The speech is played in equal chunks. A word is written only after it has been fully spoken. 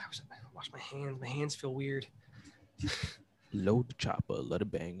Wash my hands. My hands feel weird. Load the chopper. Let it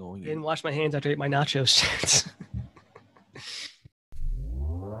bang on I you. didn't wash my hands after I ate my nachos.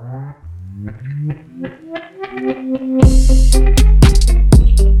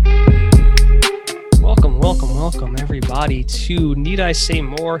 Welcome, everybody, to Need I Say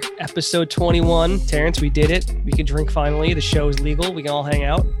More, episode 21. Terrence, we did it. We can drink finally. The show is legal. We can all hang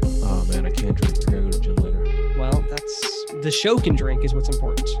out. Oh, man, I can't drink. I gotta go to gym later. Well, the show can drink is what's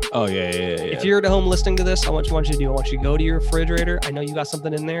important. Oh, yeah. If you're at home listening to this, I want you to do. I want you to go to your refrigerator. I know you got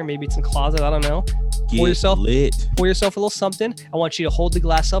something in there. Maybe it's in the closet. I don't know. Pour yourself a little something. I want you to hold the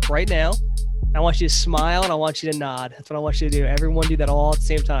glass up right now. I want you to smile and I want you to nod. That's what I want you to do. Everyone do that all at the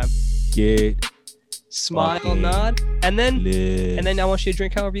same time. Smile, nod, and then I want you to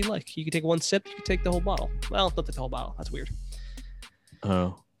drink however you like. You can take one sip. You can take the whole bottle. Well, not the whole bottle. That's weird.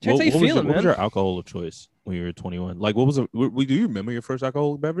 Oh, how you feeling, man? What was your alcohol of choice when you were 21? Like, what was it? Do you remember your first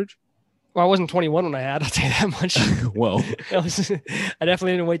alcoholic beverage? Well, I wasn't 21 when I had. I'll tell you that much. Well, I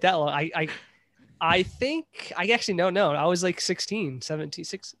definitely didn't wait that long. I think I actually no. I was like 16, 17,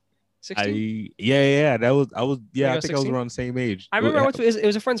 16. I think I was around the same age. I remember it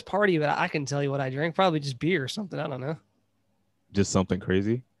was a friend's party, but I can tell you what I drank. Probably just beer or something. I don't know. Just something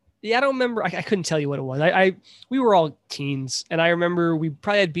crazy? Yeah, I don't remember. I couldn't tell you what it was. We were all teens, and I remember we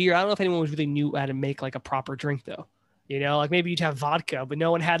probably had beer. I don't know if anyone was really knew how to make like a proper drink though. You know, like maybe you'd have vodka, but no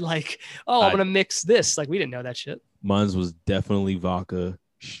one had like, I'm gonna mix this. Like we didn't know that shit. Mine was definitely vodka.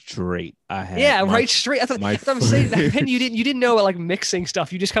 Straight. Straight. That's what I'm saying. Then you didn't know about like mixing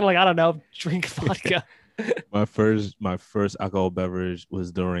stuff. You just kind of like, I don't know, drink vodka. my first alcohol beverage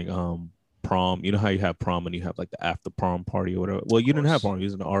was during prom. You know how you have prom and you have like the after prom party or whatever. Well, you didn't have prom. You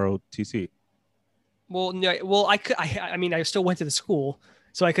was in the ROTC. Well, no. Well, I still went to the school,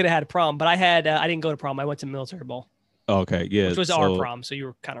 so I could have had a prom, but I didn't go to prom. I went to military ball. Okay, yeah. Which was our prom, so you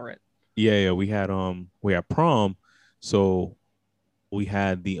were kind of right. Yeah. We had prom, so. We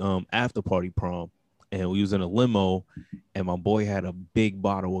had the after party prom, and we was in a limo, and my boy had a big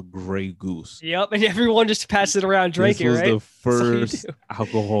bottle of Grey Goose. Yep, and everyone just passed it around drinking, right? This was the first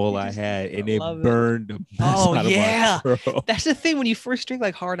alcohol I had, and it burned the mess out of my throat. That's the thing. When you first drink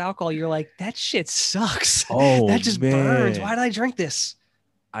like hard alcohol, you're like, that shit sucks. Oh, that just burns. Why did I drink this?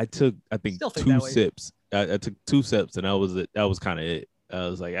 I think 2 sips. I took 2 sips, and that was it. That was kind of it. I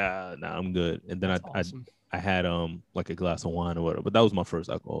was like, I'm good. And then I had like a glass of wine or whatever, but that was my first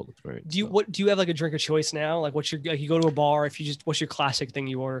alcohol experience. Do you have like a drink of choice now? Like you go to a bar, what's your classic thing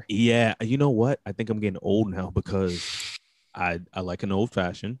you order? Yeah, you know what? I think I'm getting old now because I like an old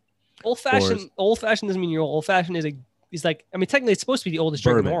fashioned. Old fashioned doesn't mean you're old. Old fashioned is like, I mean, technically it's supposed to be the oldest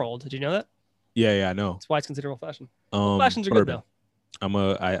drink in the world. Did you know that? Yeah, I know. That's why it's considered old fashioned. Old fashions are bourbon. Good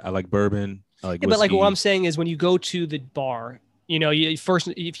though. I like bourbon. I like whiskey. But like what I'm saying is when you go to the bar, you know,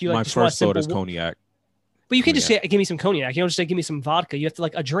 if you like my just first thought is cognac. But you can't just say, give me some cognac. You don't just say, give me some vodka. You have to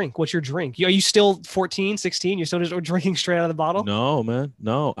like a drink. What's your drink? Are you still 14, 16? You're still just drinking straight out of the bottle? No, man.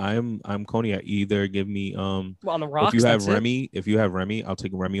 No, I'm cognac. Either give me on the rocks. If you have Remy, I'll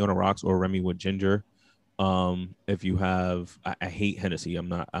take Remy on the rocks or Remy with ginger. If you have, I hate Hennessy. I'm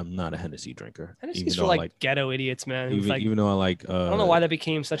not a Hennessy drinker. Hennessy's for like ghetto idiots, man. Even though I like, I don't know why that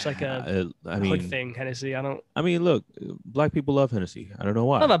became such like a hood thing. Hennessy. I mean, look, black people love Hennessy. I don't know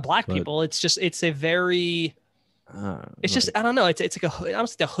why. Not about black people. It's a very. It's just I don't know. It's like I don't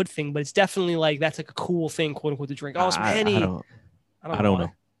say a hood thing, but it's definitely like that's like a cool thing, quote unquote, to drink. Oh, some Henny. I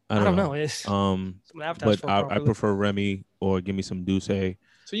don't know. It's but I prefer Remy or give me some Douce.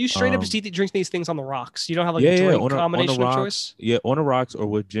 So you straight up just drink these things on the rocks. You don't have like a drink combination of choice? Yeah, on the rocks or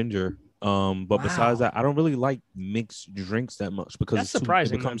with ginger. But besides that, I don't really like mixed drinks that much because it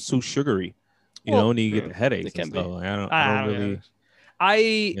becomes too sugary. You know, and you get the headaches and stuff. Like, I don't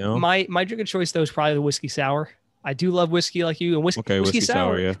really. My drink of choice though is probably the whiskey sour. I do love whiskey like you and whiskey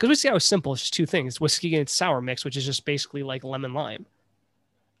sour. Yeah, because whiskey sour is simple. It's just 2 things: it's whiskey and it's sour mix, which is just basically like lemon lime.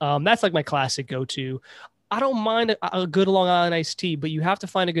 That's like my classic go-to. I don't mind a good Long Island iced tea, but you have to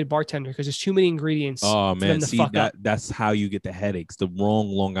find a good bartender because there's too many ingredients. Oh man, that's how you get the headaches. The wrong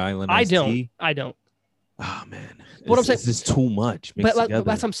Long Island iced tea. I don't. Oh man, what I'm saying is too much. But that's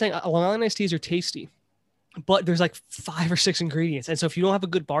what I'm saying. Long Island iced teas are tasty, but there's like 5 or 6 ingredients, and so if you don't have a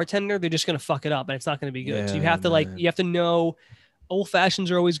good bartender, they're just gonna fuck it up, and it's not gonna be good. So you have to know. Old fashions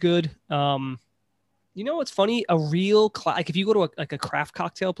are always good. You know what's funny? A real like if you go to a craft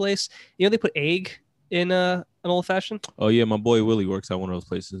cocktail place, you know they put egg in an old fashioned. Oh yeah, my boy Willie works at one of those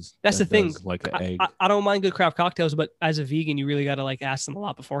places. That's the thing. Like an egg. I don't mind good craft cocktails, but as a vegan, you really got to like ask them a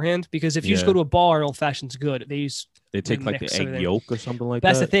lot beforehand because if you just go to a bar, old fashioned's good. They take like the egg yolk or something like that.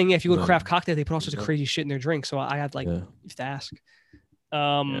 That's the thing. If you go to craft cocktail, they put all sorts of crazy shit in their drink. So I had you have to ask.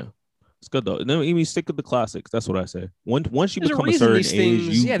 It's good though. No, you mean stick with the classics. That's what I say. Once you become a certain age,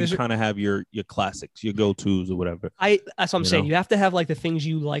 you kind of have your classics, your go-tos or whatever. That's what I'm saying. You have to have like the things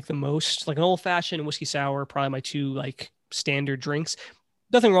you like the most, like an old fashioned and whiskey sour, probably my two like standard drinks.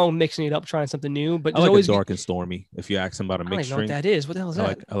 Nothing wrong with mixing it up, trying something new. But I like always a dark and stormy. If you ask them about a mixed drink, what that is. What the hell is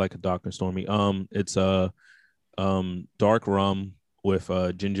that? I like a dark and stormy. It's a dark rum with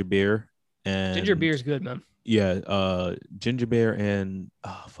ginger beer, and ginger beer is good, man. Yeah, ginger beer and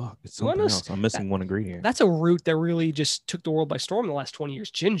it's something else. I'm missing one ingredient. That's a root that really just took the world by storm in the last 20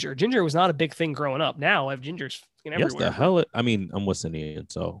 years. Ginger was not a big thing growing up. Now I have gingers everywhere. Yes, the hell. I mean, I'm West Indian,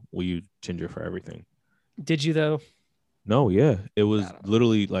 so we use ginger for everything. Did you though? No, yeah, it was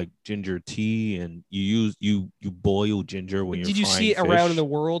literally like ginger tea, and you boil ginger when you're. Did you see it around in the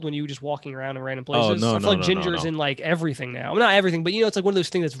world when you were just walking around in random places? I feel like ginger is in like everything now. Well, not everything, but it's like one of those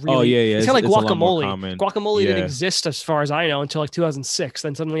things that's really. Oh yeah. It's kind of like guacamole. Guacamole didn't exist as far as I know until like 2006.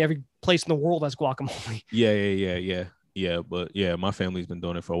 Then suddenly every place in the world has guacamole. Yeah. But yeah, my family's been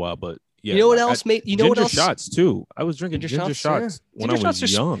doing it for a while, but. Yeah, what else made what else? Ginger shots too. I was drinking ginger shots when I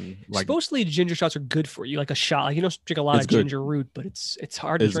was young. Supposedly ginger shots are good for you, like a shot. Like you don't drink a lot of ginger root, but it's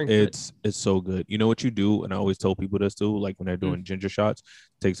hard to drink. It's so good. You know what you do, and I always tell people this too. Like when they're doing ginger shots,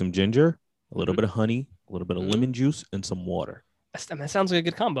 take some ginger, a little bit of honey, a little bit of lemon juice, and some water. That sounds like a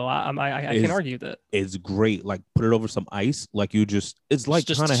good combo. I can't argue that. It's great. Like put it over some ice. Like it's like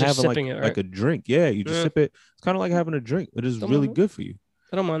kind of having like a drink. Yeah, you just sip it. It's kind of like having a drink. It is really good for you.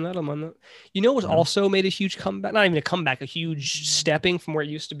 I don't mind that. You know what also made a huge comeback? Not even a comeback, a huge stepping from where it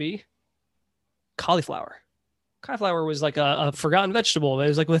used to be? Cauliflower. Cauliflower was like a forgotten vegetable. It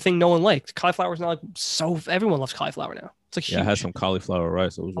was like the thing no one liked. Cauliflower is now like everyone loves cauliflower now. It's like huge. I had some cauliflower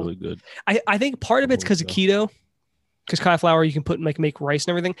rice. It was really good. I think part of it's because of keto. Because cauliflower you can make rice and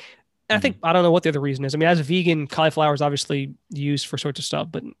everything. And I think I don't know what the other reason is. I mean, as a vegan, cauliflower is obviously used for sorts of stuff,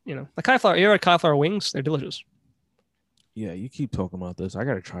 but the cauliflower. You ever had cauliflower wings? They're delicious. Yeah, you keep talking about this. I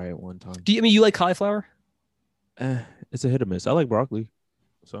gotta try it one time. You like cauliflower? It's a hit or miss. I like broccoli.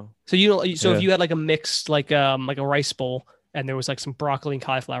 So if you had like a mixed like a rice bowl and there was like some broccoli and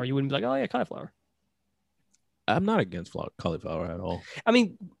cauliflower, you wouldn't be like, oh yeah, cauliflower. I'm not against cauliflower at all. I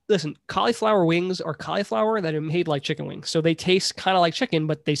mean, listen, cauliflower wings are cauliflower that are made like chicken wings, so they taste kind of like chicken,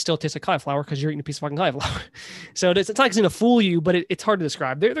 but they still taste like cauliflower because you're eating a piece of fucking cauliflower. So it's not like it's gonna fool you, but it's hard to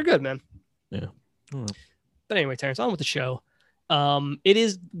describe. They're good, man. Yeah. But anyway, Terrence, on with the show. It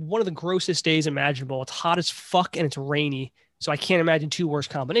is one of the grossest days imaginable. It's hot as fuck and it's rainy, so I can't imagine two worse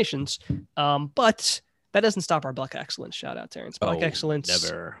combinations. But that doesn't stop our Black Excellence. Shout out, Terrence. Black Excellence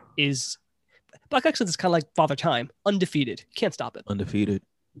is kind of like Father Time, undefeated. Can't stop it. Undefeated.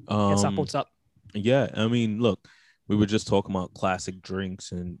 Can't stop what's up. Yeah, I mean, look, we were just talking about classic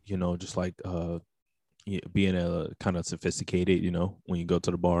drinks and just like being a kind of sophisticated, when you go to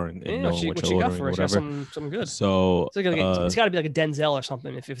the bar and know what you're ordering or whatever. Something good. So it's got to be like a Denzel or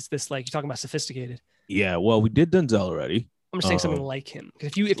something. If it's this, like you're talking about sophisticated. Yeah, well, we did Denzel already. I'm just saying something like him. Because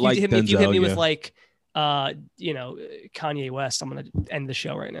if you hit me with like, Kanye West, I'm gonna end the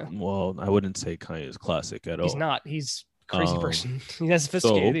show right now. Well, I wouldn't say Kanye is classic at all. He's not. He's a crazy person. He's not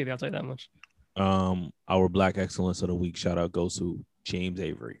sophisticated either. I'll tell you that much. Our Black Excellence of the Week shout out goes to James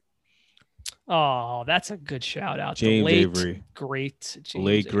Avery. Oh, that's a good shout out. James Avery. Great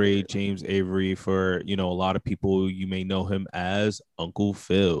James Avery. For a lot of people, you may know him as Uncle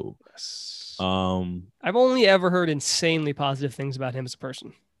Phil. Yes. I've only ever heard insanely positive things about him as a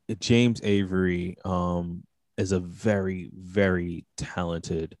person. James Avery is a very, very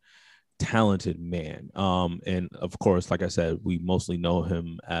talented man. And of course, like I said, we mostly know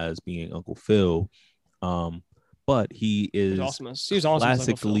him as being Uncle Phil. But he is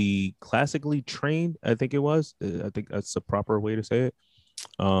classically trained. I think it was. I think that's the proper way to say it.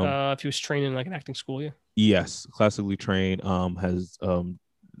 If he was trained in like an acting school, yeah. Yes, classically trained. Has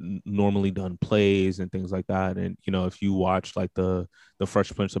normally done plays and things like that. And if you watch like the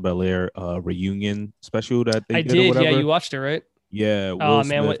Fresh Prince of Bel-Air reunion special that they did or whatever, yeah, you watched it, right? Yeah, Will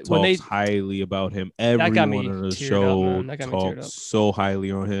Smith talks highly about him. Everyone on the show talks so highly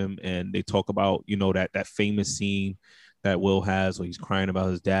on him, and they talk about that famous scene that Will has where he's crying about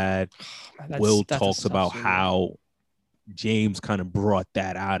his dad. Will talks about how James kind of brought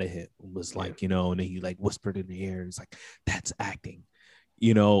that out of him. It was like, and then he like whispered in the air. It's like, that's acting,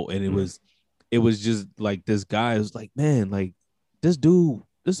 and it was just like this guy was like, man, like this dude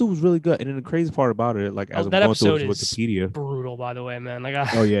was really good. And then the crazy part about it, like as I'm going through Wikipedia, brutal, by the way, man. Like,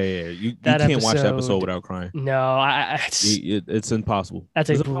 you can't watch the episode without crying. No, it's impossible.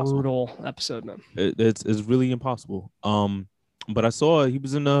 That's a brutal episode, man. It's really impossible. But I saw he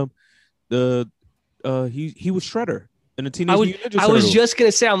was in he was Shredder in the Teenage Mutant Ninja Turtles. I was just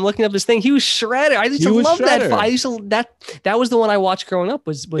gonna say, I'm looking up this thing. He was Shredder. I used to love that. I used to that was the one I watched growing up.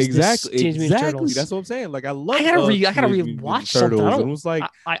 Was exactly That's what I'm saying. Like I gotta rewatch something. And it was like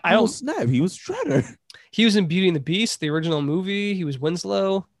I don't snap. He was Shredder. He was in Beauty and the Beast, the original movie. He was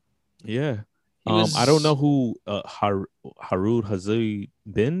Winslow. Yeah. I don't know who Harud Hazoui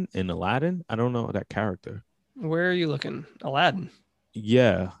Bin in Aladdin. I don't know that character. Where are you looking? Aladdin.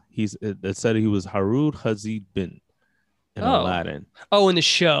 Yeah, it said he was Harud Hazoui Bin in Aladdin. Oh, in the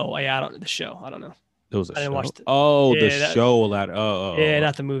show. Yeah, I don't know the show. I don't know. It was a I didn't watch the show Aladdin.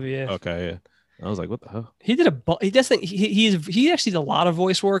 Not the movie. Yeah. Okay. Yeah. I was like, what the hell? He actually did a lot of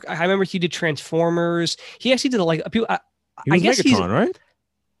voice work. I remember he did Transformers. He actually did people. He was Megatron, right?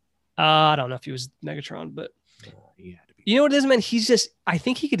 I don't know if he was Megatron, but you know what it is, man? I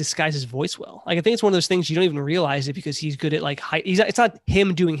think he could disguise his voice well. Like, I think it's one of those things you don't even realize it because he's good at it's not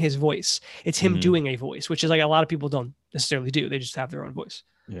him doing his voice. It's him doing a voice, which is like a lot of people don't necessarily do. They just have their own voice.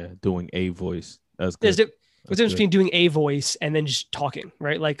 Yeah. Doing a voice. That's good. There's a difference between doing a voice and then just talking,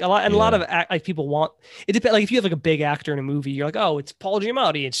 right? Like a lot of people want it. Depends. Like if you have like a big actor in a movie, you're like, oh, it's Paul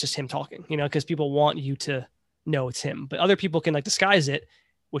Giamatti. It's just him talking, because people want you to know it's him. But other people can like disguise it,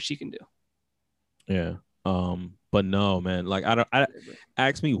 which he can do. Yeah. But no, man. Like I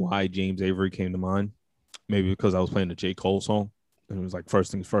ask me why James Avery came to mind. Maybe because I was playing the J. Cole song, and it was like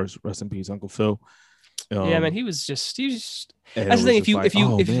first things first. Rest in peace, Uncle Phil. Yeah, man. He was just. That's the thing.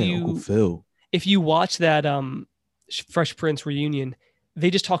 Uncle Phil. If you watch that Fresh Prince reunion, they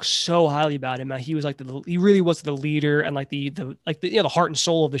just talk so highly about him. He was like he really was the leader and like the heart and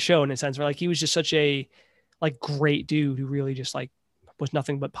soul of the show in a sense. Where like he was just such a like great dude who really just like was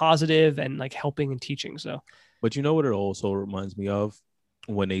nothing but positive and like helping and teaching. So, but you know what it also reminds me of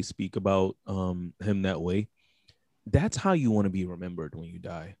when they speak about him that way. That's how you want to be remembered when you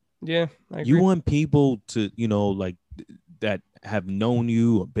die. Yeah, I agree. You want people to like that have known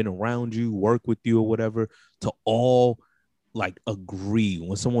you or been around you, work with you or whatever, to all like agree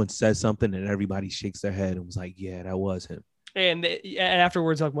when someone says something and everybody shakes their head and was like, yeah, that was him. And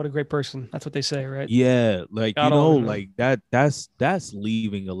afterwards, like, what a great person. That's what they say, right? Yeah, like like that's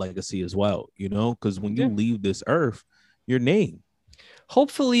leaving a legacy as well, because when you leave this earth, your name.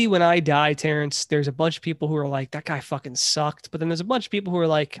 Hopefully, when I die, Terrence, there's a bunch of people who are like, that guy fucking sucked. But then there's a bunch of people who are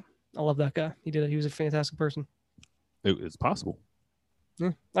like, I love that guy. He did it. He was a fantastic person. It's possible.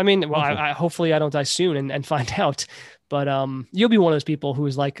 Yeah. I mean, well, I hopefully I don't die soon and find out. But you'll be one of those people who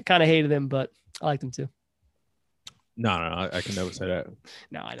is like kind of hated him, but I liked him too. No, I can never say that.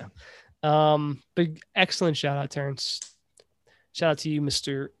 No, I know. But excellent shout out, Terrence. Shout out to you,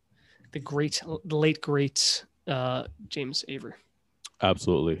 the late great James Avery.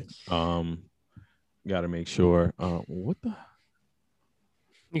 Absolutely. Got to make sure. What the?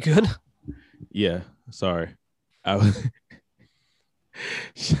 You good? Yeah. Sorry.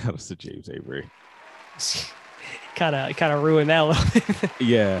 Shout out to James Avery. Kind of ruined that a little bit.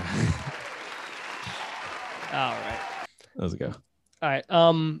 Yeah. All right. Let's go. All right.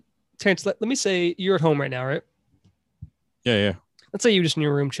 Terrence, let me say you're at home right now, right? Yeah. Let's say you're just in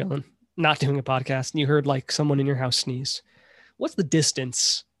your room chilling, not doing a podcast, and you heard like someone in your house sneeze. What's the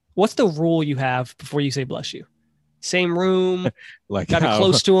distance? What's the rule you have before you say bless you? Same room, like got to be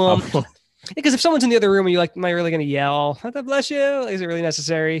close to them. Because if someone's in the other room and you're like, am I really going to yell, bless you? Is it really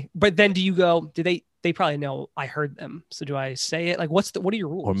necessary? But then do you go, they probably know I heard them. So do I say it? Like, what are your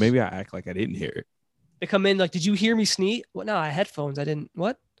rules? Or maybe I act like I didn't hear it. They come in like, did you hear me sneeze? What? No, I had headphones. I didn't.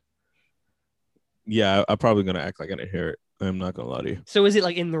 What? Yeah, I'm probably going to act like I didn't hear it. I'm not gonna lie to you. So is it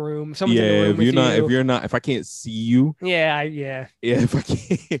like in the room? Someone's in the room if I can't see you. Yeah. If I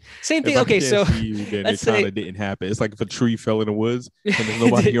can't. Same thing. Okay, so see you, then it kind of didn't happen. It's like if a tree fell in the woods and there's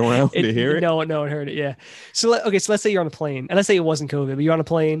nobody around to hear it. No one heard it. Yeah. So let's say you're on a plane, and let's say it wasn't COVID, but you're on a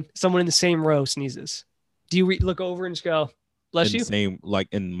plane. Someone in the same row sneezes. Do you look over and just go, "Bless you"? Same, like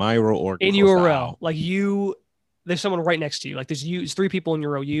in my row or in your row, like you. There's someone right next to you. Like there's three people in your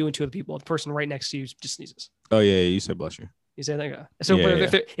row. You and two other people. The person right next to you just sneezes. Oh yeah, you said bless you. You say that? So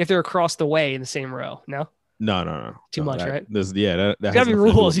if they're across the way in the same row, no? No. Too much, right? That gotta be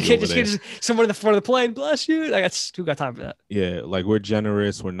rules. You can't just someone in the front of the plane, bless you. Like who got time for that? Yeah, like we're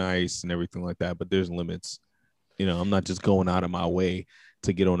generous, we're nice and everything like that, but there's limits. I'm not just going out of my way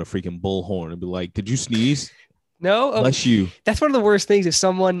to get on a freaking bullhorn and be like, did you sneeze? No. Bless you. That's one of the worst things. If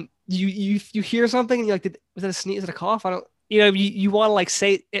someone you hear something and you're like, was that a sneeze? Is it a cough? I don't. You want to like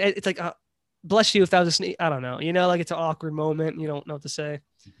say it's like. Bless you if that was a sneeze. I don't know. Like it's an awkward moment. You don't know what to say.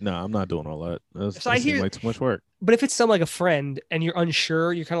 No, I'm not doing all that. I hear like too much work. But if it's like a friend and you're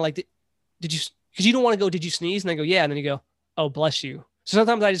unsure, you're kind of like, did you? Because you don't want to go, did you sneeze? And they go, yeah. And then you go, oh, bless you. So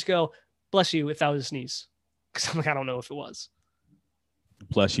sometimes I just go, bless you if that was a sneeze. Because I'm like, I don't know if it was.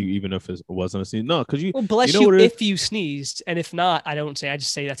 Bless you, even if it wasn't a sneeze. No, because you. Well, bless you if you sneezed, and if not, I don't say. I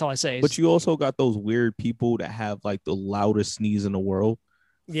just say that's all I say. But you also got those weird people that have like the loudest sneeze in the world.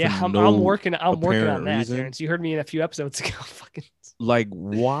 Yeah, I'm working on that, Terrence. You heard me in a few episodes ago. Fucking. Like,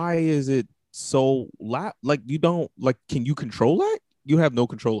 why is it so loud? Like, you don't like. Can you control that? You have no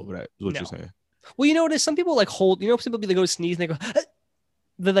control over that. Is what you're saying. Well, you know what it is? Some people like hold. You know, some people they go to sneeze and they go.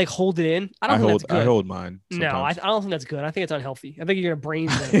 They like hold it in. I think that's good. I hold mine. Sometimes. No, I don't think that's good. I think it's unhealthy. I think you're gonna brain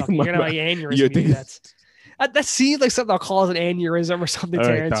you're gonna have an aneurysm. That seems like something I'll call an aneurysm or something,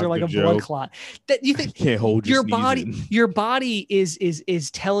 Terrence, or like a blood clot. That you think can't hold your body. Your body is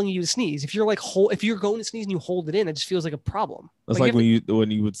telling you to sneeze. If you're like if you're going to sneeze and you hold it in, it just feels like a problem. That's like when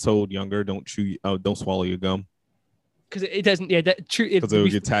you were told younger, don't swallow your gum. Because it doesn't, that true. Because it will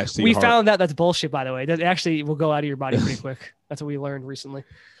get attached to your heart. We found that's bullshit, by the way. That actually will go out of your body pretty quick. That's what we learned recently.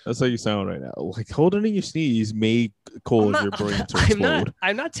 That's how you sound right now. Like holding in your sneeze may cause your brain to explode.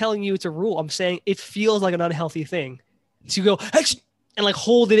 I'm not telling you it's a rule. I'm saying it feels like an unhealthy thing. So you go and like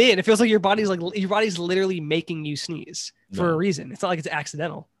hold it in. It feels like your body's literally making you sneeze for a reason. It's not like it's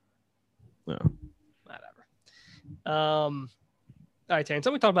accidental. No. Whatever. All right, Terrence.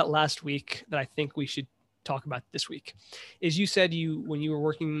 Something we talked about last week that I think we should talk about this week is you said when you were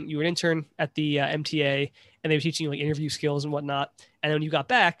working, you were an intern at the MTA and they were teaching you like interview skills and whatnot. And then when you got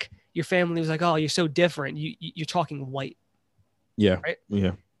back, your family was like, oh, you're so different. You're talking white. Yeah. Right.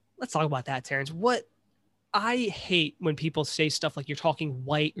 Yeah. Let's talk about that, Terrence. What I hate when people say stuff like you're talking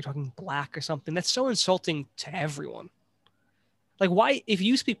white, you're talking black or something. That's so insulting to everyone. Like why, if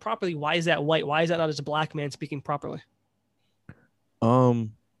you speak properly, why is that white? Why is that not as a black man speaking properly?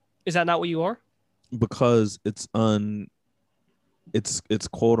 Is that not what you are? Because it's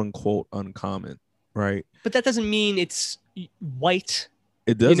quote unquote uncommon, right? But that doesn't mean it's white.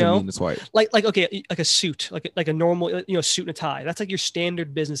 It doesn't mean it's white. Like okay, like a suit, like a normal suit and a tie. That's like your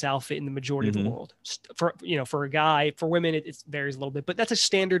standard business outfit in the majority of the world. For a guy, for women it varies a little bit, but that's a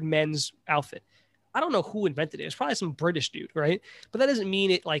standard men's outfit. I don't know who invented it. It's probably some British dude, right? But that doesn't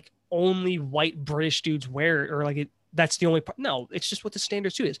mean it like only white British dudes wear it or like it. That's the only no, it's just what the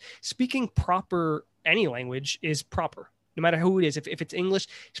standard suit is. Speaking proper any language is proper, no matter who it is. If it's English,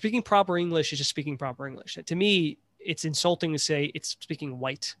 speaking proper English is just speaking proper English. To me, it's insulting to say it's speaking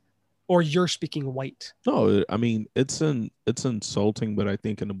white or you're speaking white. No, I mean, it's insulting, but I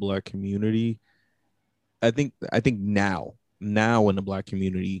think in the black community, I think now in the black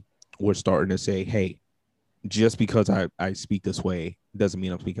community, we're starting to say, hey, just because I speak this way doesn't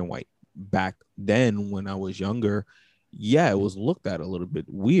mean I'm speaking white. Back then when I was younger, yeah, it was looked at a little bit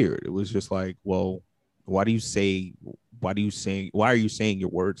weird. It was just like, well, why are you saying your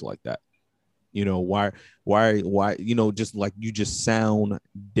words like that? Why, just like you just sound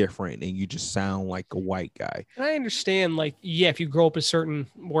different and you just sound like a white guy. And I understand, like, yeah, if you grow up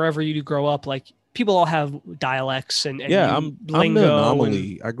wherever you do grow up, like people all have dialects and yeah, I'm the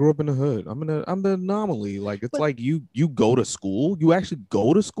anomaly. I grew up in the hood. I'm the anomaly. Like it's like you go to school, you actually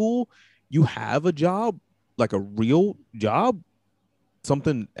go to school, you have a job, like a real job,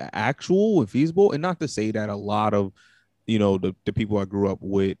 something actual and feasible. And not to say that a lot of the people I grew up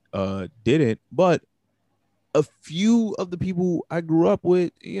with didn't, but a few of the people I grew up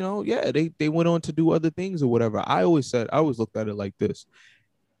with, they went on to do other things or whatever. I always looked at it like this.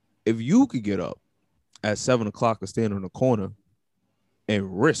 If you could get up at 7 o'clock and stand on the corner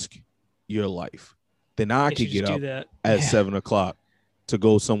and risk your life, then I could get up at 7 o'clock to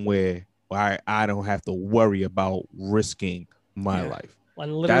go somewhere where I don't have to worry about risking my life.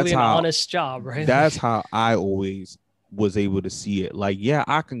 And literally an honest job, right? That's how I always was able to see it. Like, yeah,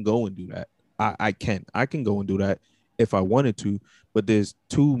 I can go and do that. I can go and do that if I wanted to, but there's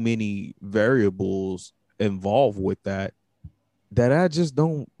too many variables involved with that I just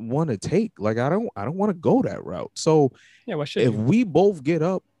don't want to take. Like, I don't want to go that route. So if we both get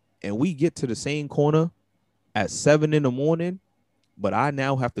up and we get to the same corner at 7 a.m, but I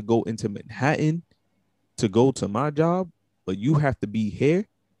now have to go into Manhattan to go to my job, but you have to be here,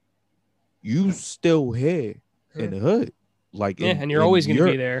 you still here in the hood. Like, and you're always going to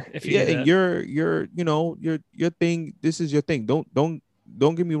be there if you do that. And your thing, this is your thing. Don't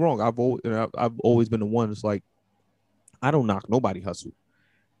get me wrong. I've always been the one that's like, I don't knock nobody hustle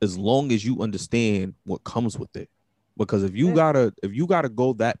as long as you understand what comes with it. Because if you gotta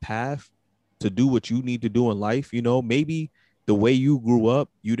go that path to do what you need to do in life, maybe the way you grew up,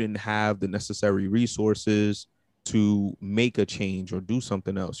 you didn't have the necessary resources to make a change or do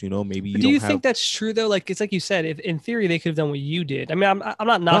something else. Maybe you. Do you think that's true though? Like, it's like you said, if in theory they could have done what you did. I mean, I'm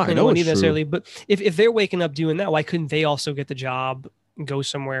not knocking anyone either necessarily, but if they're waking up doing that, why couldn't they also get the job go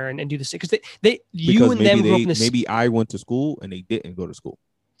somewhere and do the same, because you and them grew up in the maybe I went to school and they didn't go to school.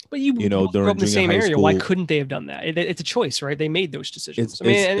 But you know, grew up in the same area. School, why couldn't they have done that? It's a choice, right? They made those decisions.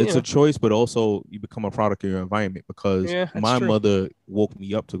 It's a choice, but also you become a product of your environment, because my mother woke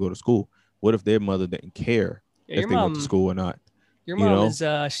me up to go to school. What if their mother didn't care if they went to school or not? Your mom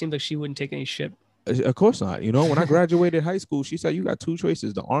seems like she wouldn't take any shit. Of course not. You know, when I graduated high school, she said, you got two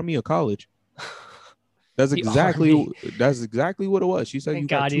choices, the Army or college. That's exactly what it was. She said, you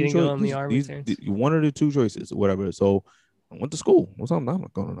got two choices. One of the two choices, whatever. So I went to school. What's up? I'm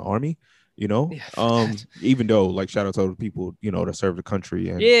not going to the Army, you know. Even though, like, shout out to the people, you know, that serve the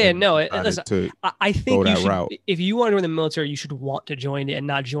country. Listen, I think you should, if you want to join the military, you should want to join it and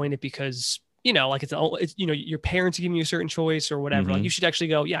not join it because, you know, like it's you know, your parents are giving you a certain choice or whatever. Mm-hmm. Like you should actually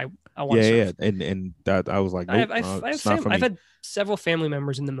go, I want to serve. And that I was like, nope, I've had several family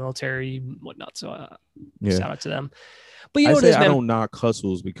members in the military and whatnot, so shout out to them. But you know, I don't knock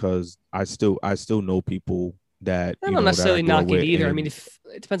hustles, because I still know people that I don't necessarily knock it either. I mean,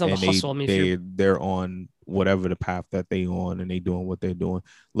 it depends on the hustle. I mean, they're on whatever the path that they on, and they doing what they're doing.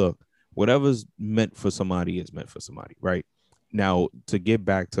 Look, whatever's meant for somebody is meant for somebody, right? Now, to get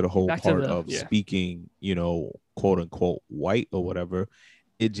back to the whole part of speaking, you know, quote unquote white or whatever,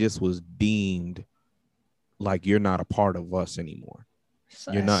 it just was deemed like you're not a part of us anymore.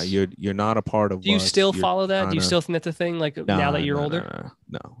 You're not a part of us. Do you still follow that? Do you still think that's a thing? Like now that you're older?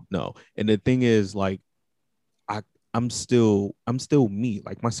 No. And the thing is, like, I'm still me.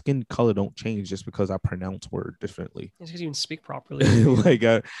 Like, my skin color don't change just because I pronounce words differently. It's because you can speak properly.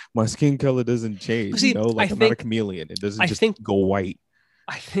 Like, my skin color doesn't change. See, you know, like I'm not a chameleon. It doesn't go white.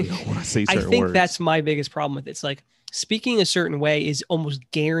 I think when I say certain words. That's my biggest problem with it. It's like speaking a certain way is almost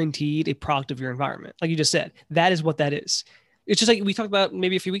guaranteed a product of your environment. Like you just said, that is what that is. It's just like we talked about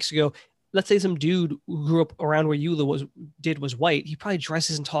maybe a few weeks ago. Let's say some dude who grew up around where you was white. He probably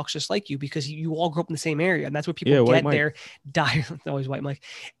dresses and talks just like you because you all grew up in the same area, and that's where people get their dialect. Always white Mike.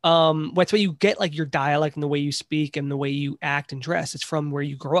 That's why you get like your dialect and the way you speak and the way you act and dress. It's from where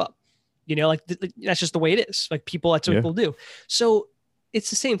you grow up. You know, like that's just the way it is. Like that's what people do. So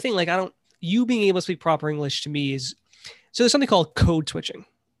it's the same thing. Like you being able to speak proper English to me is, so there's something called code switching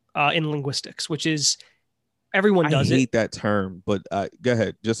in linguistics, which is, everyone does it. I hate that term, but go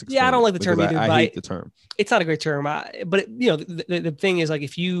ahead. Just explain. Yeah, I don't like the term either. I hate the term. It's not a great term, but you know, the thing is, like,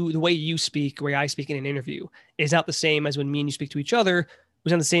 the way you speak, the way I speak in an interview, is not the same as when me and you speak to each other.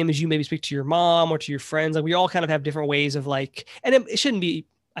 It's not the same as you maybe speak to your mom or to your friends. Like, we all kind of have different ways of like, and it shouldn't be,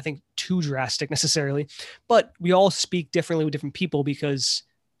 I think, too drastic necessarily, but we all speak differently with different people because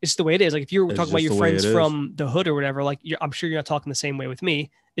it's the way it is. Like, if you're talking about your friends from the hood or whatever, like, I'm sure you're not talking the same way with me.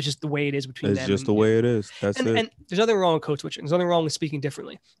 It's just the way it is between them. It's just the way it is. That's it. And there's nothing wrong with code switching. There's nothing wrong with speaking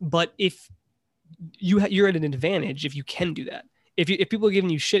differently. But if you're at an advantage, if you can do that, if people are giving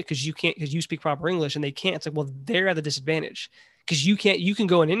you shit because you speak proper English and they can't, it's like, well, they're at a disadvantage because you can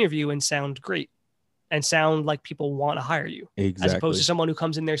go an interview and sound great and sound like people want to hire you, as opposed to someone who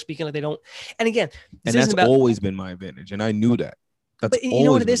comes in there speaking like they don't. And again, that's always been my advantage, and I knew that. But you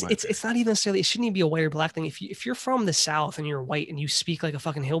know what it is? It's not even necessarily, it shouldn't even be a white or black thing. If you're from the South and you're white and you speak like a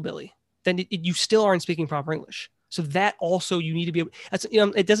fucking hillbilly, then you still aren't speaking proper English. So that also you need to be able, that's, you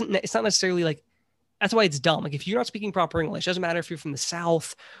know, it's not necessarily like, that's why it's dumb. Like, if you're not speaking proper English, doesn't matter if you're from the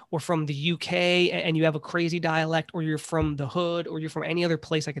South or from the UK and you have a crazy dialect, or you're from the hood, or you're from any other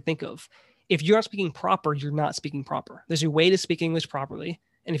place I could think of. If you're not speaking proper, you're not speaking proper. There's a way to speak English properly.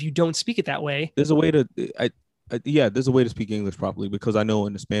 And if you don't speak it that way, there's a way to, there's a way to speak English properly, because I know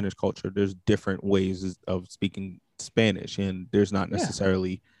in the Spanish culture, there's different ways of speaking Spanish, and there's not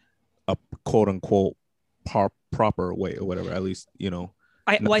necessarily a quote unquote proper way or whatever, at least, you know,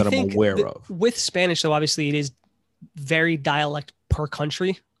 I think I'm aware of. With Spanish, though, obviously it is very dialect per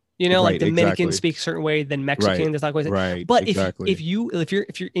country. You know, like Dominicans speak a certain way than Mexican. There's not quite right. But if you're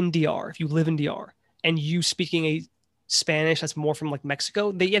in DR, if you live in DR and you speaking a Spanish that's more from like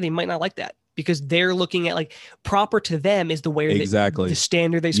Mexico, they might not like that, because they're looking at like proper to them is the way the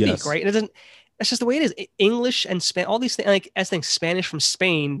standard they speak, right? And it doesn't. That's just the way it is. English and all these things, like as things Spanish from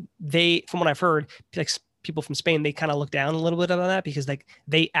Spain, from what I've heard, like people from Spain, they kind of look down a little bit on that because like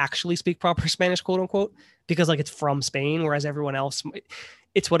they actually speak proper Spanish, quote unquote, because like it's from Spain, whereas everyone else,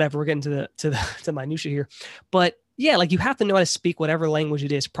 it's whatever. We're getting to the minutia here, but yeah, like you have to know how to speak whatever language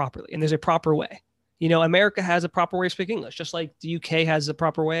it is properly, and there's a proper way. You know, America has a proper way to speak English, just like the UK has a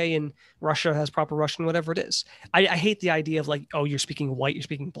proper way, and Russia has proper Russian, whatever it is. I hate the idea of like, oh, you're speaking white, you're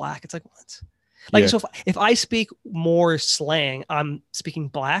speaking black. It's like, what? Like, so if I speak more slang, I'm speaking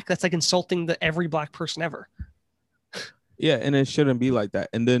black. That's like insulting every black person ever. Yeah, and it shouldn't be like that.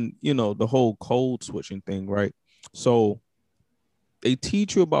 And then, you know, the whole code switching thing, right? So they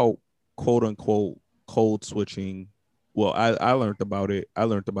teach you about quote unquote code switching. Well, I learned about it. I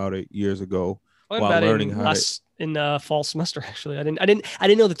learned about it years ago while learning how to in fall semester. Actually, I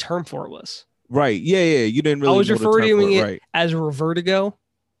didn't know the term for it was. Right. Yeah. You didn't really. I was referring it right. as revertigo,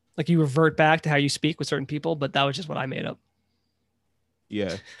 like you revert back to how you speak with certain people, but that was just what I made up.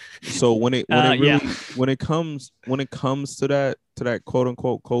 Yeah. So when it comes to that quote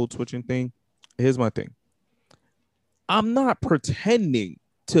unquote code switching thing, here's my thing. I'm not pretending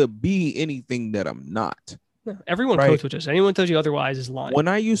to be anything that I'm not. Everyone code switches. Anyone tells you otherwise is lying. When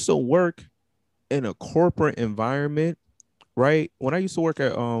I used to work in a corporate environment, right? When I used to work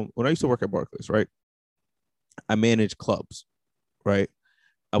at Barclays, right? I managed clubs, right?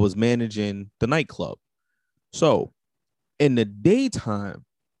 I was managing the nightclub. So in the daytime,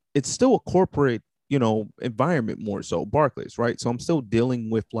 it's still a corporate, environment more so, Barclays, right? So I'm still dealing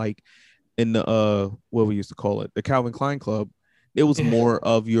with like in the what we used to call it, the Calvin Klein Club. It was more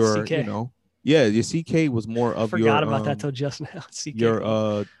of your, CK. Your CK was more of your. Forgot about that till just now. CK.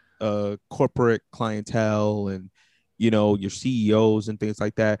 Your corporate clientele and your CEOs and things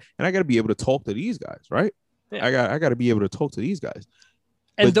like that. And I got to be able to talk to these guys, right? Yeah. I got to be able to talk to these guys.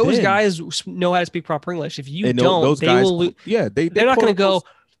 And those guys know how to speak proper English. If you don't, those guys will. Yeah, they're not going to go.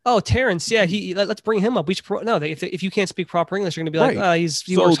 Oh, Terrence, yeah, let's bring him up. We should if you can't speak proper English, you're gonna be like, oh, he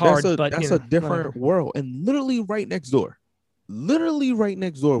works hard. But that's a different world. And literally right next door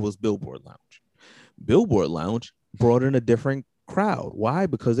was Billboard Lounge. Billboard Lounge brought in a different crowd. Why?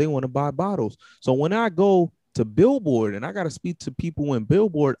 Because they want to buy bottles. So when I go to Billboard and I got to speak to people in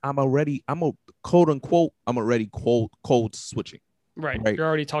Billboard, I'm already code switching. Right. You're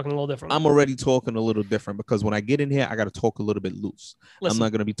already talking a little different. I'm already talking a little different because when I get in here, I got to talk a little bit loose. Listen, I'm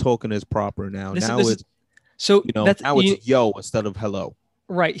not going to be talking as proper now. Now it's yo instead of hello.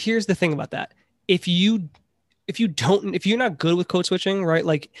 Right. Here's the thing about that. If you're not good with code switching, right?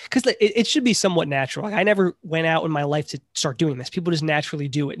 Like, because it should be somewhat natural. Like, I never went out in my life to start doing this. People just naturally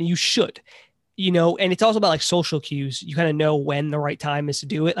do it, and you should. And it's also about like social cues. You kind of know when the right time is to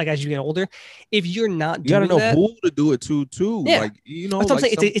do it. Like as you get older, if you're not doing that, you gotta know who to do it to too. Yeah. Like, that's what I'm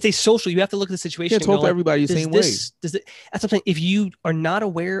saying. It's a social. You have to look at the situation. You can't talk to everybody the same way. That's what I'm saying. If you are not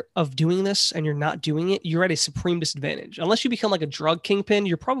aware of doing this and you're not doing it, you're at a supreme disadvantage. Unless you become like a drug kingpin,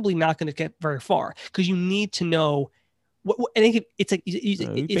 you're probably not going to get very far because you need to know what. I think it's like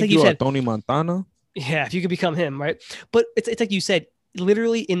you said, Tony Montana. Yeah, if you could become him, right? But it's like you said.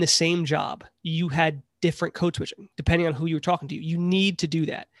 Literally in the same job, you had different code switching depending on who you were talking to. You need to do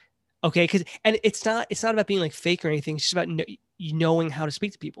that, okay? Because it's not about being like fake or anything. It's just about knowing how to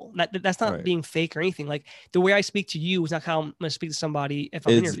speak to people. That's not being fake or anything. Like the way I speak to you is not how I'm going to speak to somebody if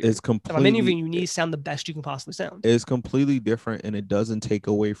I'm interviewing. If I'm interviewing, you need to sound the best you can possibly sound. It's completely different, and it doesn't take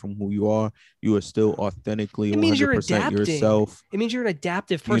away from who you are. You are still authentically 100% yourself. It means you're an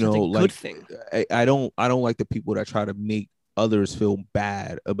adaptive person. It's a good thing. I don't like the people that try to make others feel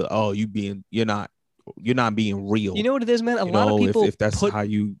bad about you're not being real. You know what it is, man? A lot of people if that's how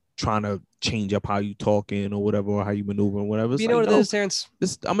you trying to change up how you talking or whatever, or how you maneuver and whatever. You know what it is, Terrence?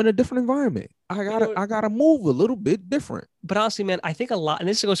 I'm in a different environment. I gotta move a little bit different. But honestly, man, I think a lot, and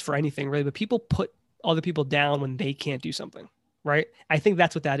this goes for anything really, but people put other people down when they can't do something, right? I think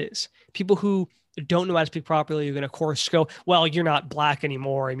that's what that is. People who don't know how to speak properly are going to, of course, go, well, you're not black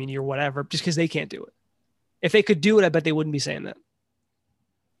anymore. I mean, you're whatever, just because they can't do it. If they could do it, I bet they wouldn't be saying that.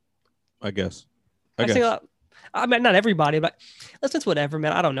 I guess. I mean, not everybody, but that's whatever,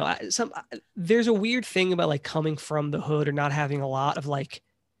 man. I don't know. There's a weird thing about like coming from the hood or not having a lot of like,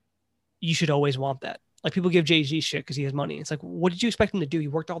 you should always want that. Like people give Jay-Z shit because he has money. It's like, what did you expect him to do? He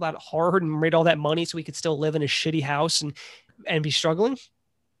worked all that hard and made all that money so he could still live in a shitty house and be struggling?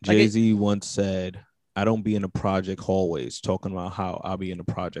 Jay-Z once said, I don't be in the project hallways, talking about how I'll be in the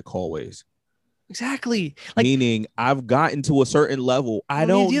project hallways. Exactly. Like, meaning I've gotten to a certain level. I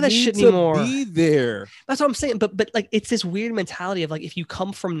don't need that shit anymore. Be there. That's what I'm saying. But like, it's this weird mentality of like, if you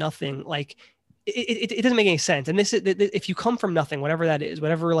come from nothing, like it doesn't make any sense. And if you come from nothing, whatever that is,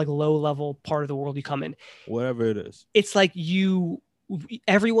 whatever like low level part of the world you come in, whatever it is, it's like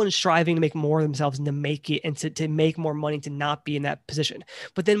everyone is striving to make more of themselves and to make it and to make more money, to not be in that position.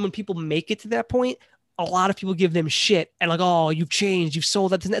 But then when people make it to that point, a lot of people give them shit and like, oh, you've changed, you've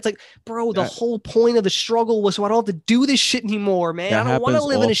sold that. It's like, bro, the whole point of the struggle was so I don't have to do this shit anymore, man. I don't want to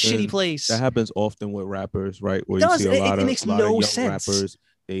live in a shitty place. That happens often with rappers, right? Where you see a lot of young rappers,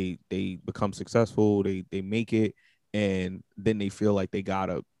 they become successful, they make it, and then they feel like they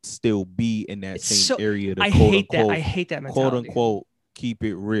gotta still be in that same area. I hate that mentality. Quote unquote, keep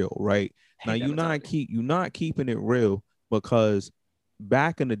it real, right? Now you're not keeping it real because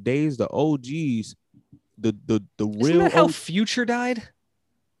back in the days, the OGs, the Isn't real. That how Future died?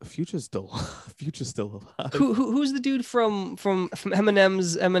 Future's still alive. Who's the dude from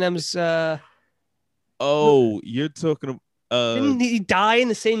Eminem's? You're talking. Didn't he die in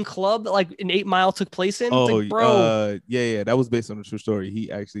the same club that like an 8 Mile took place in? Oh, like, bro. Yeah, that was based on a true story.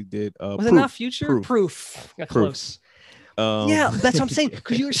 He actually did. Was it not Future? Proof. Got close. Yeah, that's what I'm saying.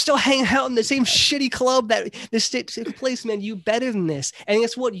 Because you're still hanging out in the same shitty club that this took place, man. You better than this. And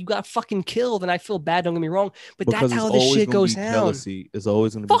guess what? You got fucking killed, and I feel bad. Don't get me wrong, but because that's how this shit goes down. Jealousy. It's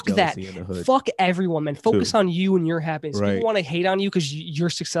always going to be jealousy in the hood. Fuck everyone, man. Focus on you and your happiness. Right. People want to hate on you because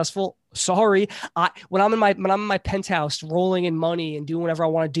you're successful. Sorry, when I'm in my penthouse, rolling in money and doing whatever I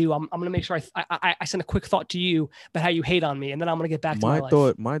want to do, I'm gonna make sure I send a quick thought to you about how you hate on me, and then I'm gonna get back to my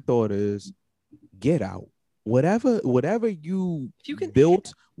life. My thought is, get out. Whatever you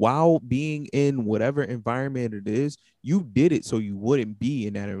built while being in whatever environment it is, you did it so you wouldn't be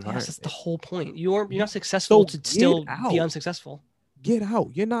in that environment. Yes, that's the whole point. You're not successful to still be unsuccessful. Get out.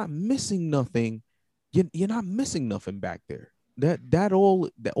 You're not missing nothing. You're not missing nothing back there. All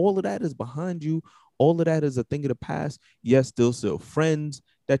of that is behind you. All of that is a thing of the past. Yes, there's still friends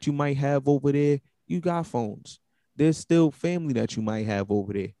that you might have over there. You got phones. There's still family that you might have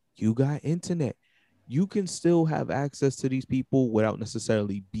over there. You got internet. You can still have access to these people without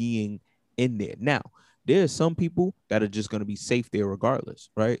necessarily being in there. Now, there's some people that are just going to be safe there regardless,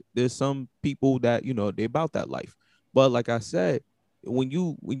 right? There's some people that, they're about that life. But like I said, when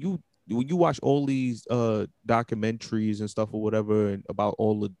you watch all these documentaries and stuff or whatever, and about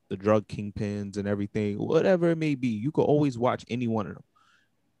all of the drug kingpins and everything, whatever it may be, you could always watch any one of them.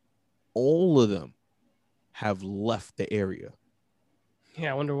 All of them have left the area.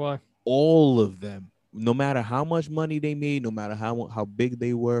 Yeah, I wonder why. All of them. No matter how much money they made, no matter how big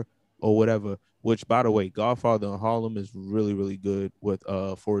they were or whatever, which, by the way, Godfather in Harlem is really, really good with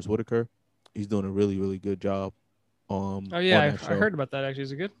Forest Whitaker. He's doing a really, really good job. I heard about that, actually.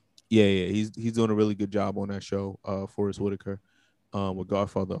 Is it good? Yeah. He's doing a really good job on that show, Forest Whitaker, with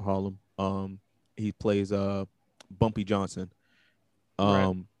Godfather in Harlem. He plays Bumpy Johnson.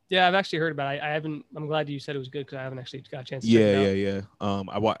 Right. Yeah, I've actually heard about it. I'm glad you said it was good because I haven't actually got a chance to check it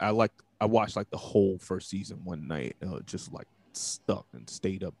out. I watched like the whole first season one night, just like stuck and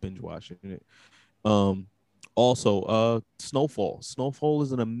stayed up binge watching it. Also, Snowfall. Snowfall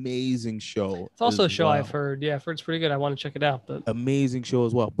is an amazing show. It's also a show I've heard. Yeah, I've heard it's pretty good. I want to check it out. But amazing show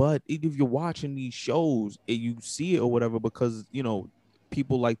as well. But if you're watching these shows, you see it or whatever, because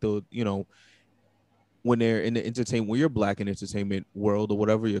people like when they're in the entertainment, when you're black in entertainment world or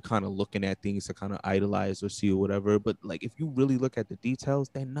whatever, you're kind of looking at things to kind of idolize or see or whatever. But like, if you really look at the details,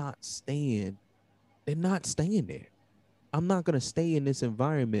 they're not staying there. I'm not going to stay in this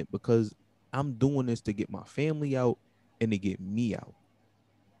environment because I'm doing this to get my family out and to get me out.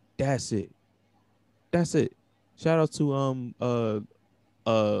 That's it. Shout out to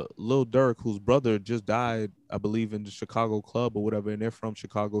Lil Durk, whose brother just died, I believe, in the Chicago club or whatever, and they're from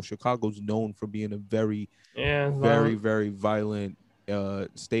Chicago. Chicago's known for being a very, very violent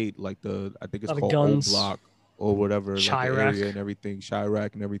state. Like I think it's called Old Block or whatever, like the area and everything,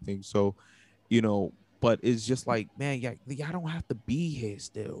 Chirac and everything. So, but it's just like, man, y'all don't have to be here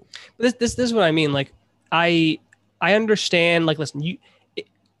still. But this is what I mean. Like, I understand. Like, listen,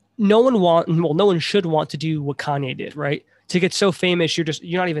 no one should want to do what Kanye did, right? To get so famous, you're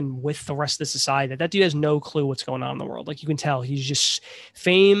not even with the rest of the society. That dude has no clue what's going on in the world. Like, you can tell he's just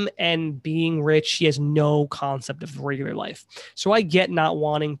fame and being rich. He has no concept of regular life. So I get not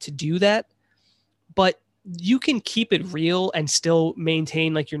wanting to do that, but you can keep it real and still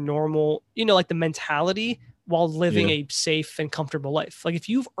maintain like your normal, like the mentality while living a safe and comfortable life. Like, if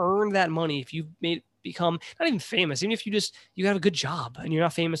you've earned that money, if you've become not even famous, even if you have a good job and you're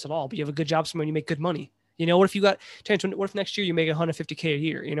not famous at all, but you have a good job somewhere and you make good money. What if you got what if next year you make $150K a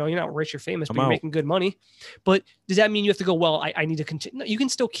year? You're not rich or famous, but you're making good money. But does that mean you have to go, well, I need to continue? No, you can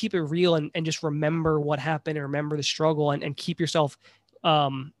still keep it real and just remember what happened and remember the struggle and keep yourself,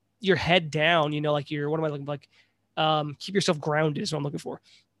 your head down, like keep yourself grounded is what I'm looking for.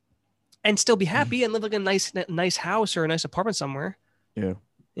 And still be happy and live like a nice house or a nice apartment somewhere. Yeah.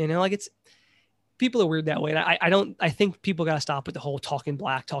 It's people are weird that way. And I think people got to stop with the whole talking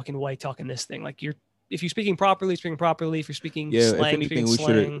black, talking white, talking this thing. Like, if you're speaking properly, speaking properly. If you're speaking slang,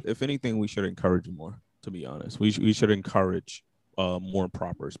 if anything, we should encourage more, to be honest. We should encourage more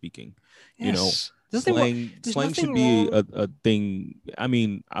proper speaking. Yes. Slang should be a thing. I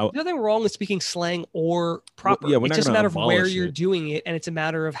mean, there's nothing wrong with speaking slang or proper. It's just a matter of where you're doing it, and it's a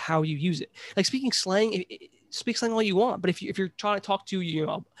matter of how you use it. Like, speaking slang, speak slang all you want. But if you're trying to talk to,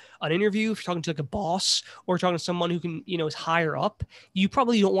 an interview, if you're talking to like a boss or talking to someone who can, is higher up, you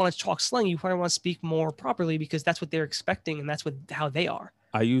probably don't want to talk slang. You probably want to speak more properly because that's what they're expecting and that's how they are.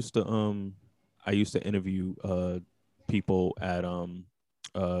 I used to interview people at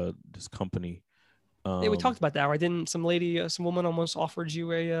this company. Yeah, we talked about that, right? Didn't some woman almost offered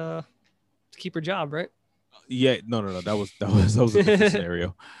you to keep her job, right? Yeah, no. That was a different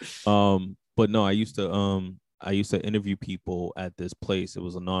scenario. But no, I used to interview people at this place. It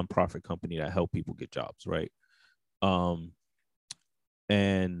was a nonprofit company that helped people get jobs, right?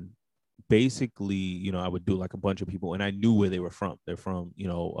 And basically, I would do like a bunch of people, and I knew where they were from. They're from,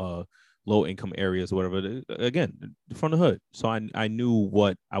 low income areas or whatever. Again, from the hood. So I knew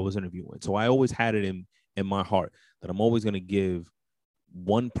what I was interviewing. So I always had it in my heart that I'm always going to give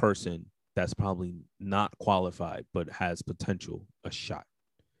one person that's probably not qualified but has potential a shot,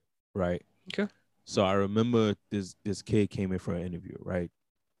 right? Okay. So I remember this kid came in for an interview, right?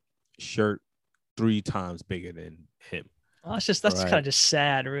 Shirt 3 times bigger than him. Oh, that's right? Kind of just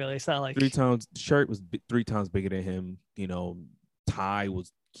sad, really. It's not like shirt was 3 times bigger than him. Tie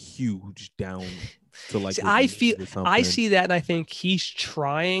was huge down to like. See, I see that, and I think he's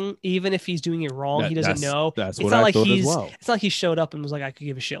trying, even if he's doing it wrong. He doesn't know. That's what I thought as well. It's not like he showed up and was like, I could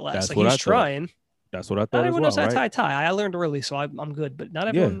give a shit less. That's like what he's I trying. That's what I thought. Not everyone knows how to tie. I learned early, so I'm good. But not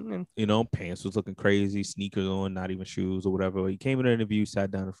everyone. Yeah. Pants was looking crazy, sneakers on, not even shoes or whatever. He came in an interview,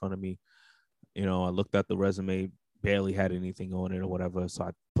 sat down in front of me. I looked at the resume, barely had anything on it or whatever, so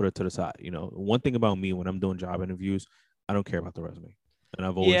I put it to the side. One thing about me when I'm doing job interviews, I don't care about the resume. And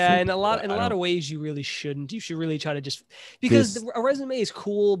I've always in a lot of ways you really shouldn't. You should really try to just because a resume is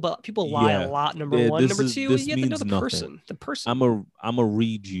cool, but people lie a lot. Number one, number two, you have to know the person. The person. I'm a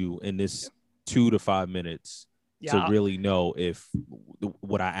read you in this 2 to 5 minutes to really know if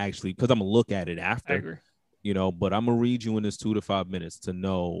what I actually, because I'm gonna look at it after. I agree. But I'm gonna read you in this 2 to 5 minutes to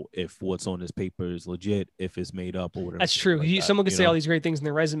know if what's on this paper is legit, if it's made up or whatever. That's true. Like someone could say all these great things in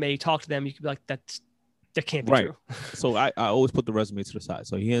their resume. You talk to them, you could be like, that can't be true. So I always put the resume to the side.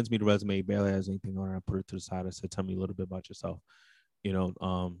 So he hands me the resume, he barely has anything on it. I put it to the side. I said, tell me a little bit about yourself.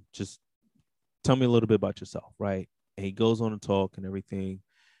 Just tell me a little bit about yourself, right? And he goes on to talk and everything.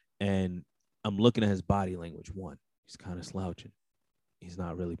 And I'm looking at his body language. One, he's kind of slouching. He's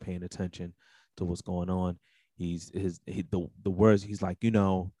not really paying attention to what's going on. The words he's like,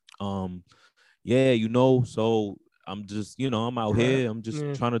 so I'm just, I'm out here. I'm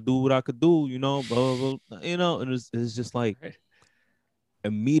just trying to do what I could do, blah, blah, blah, and it's just like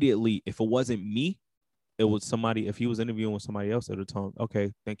immediately, if it wasn't me, it was somebody. If he was interviewing with somebody else, at the time,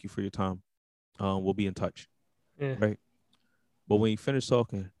 okay, thank you for your time. We'll be in touch. Yeah. Right. But when he finished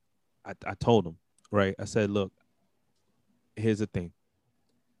talking, I told him, right, I said, look, here's the thing.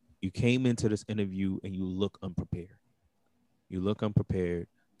 You came into this interview and you look unprepared.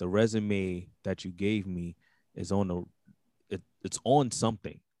 The resume that you gave me is it's on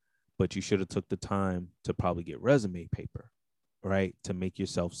something, but you should have took the time to probably get resume paper, right, to make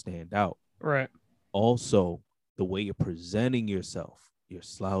yourself stand out. Right. Also, the way you're presenting yourself, you're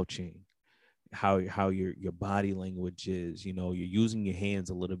slouching, how your body language is, you're using your hands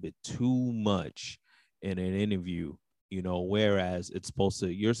a little bit too much in an interview, whereas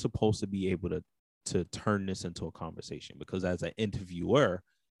you're supposed to be able to turn this into a conversation, because as an interviewer,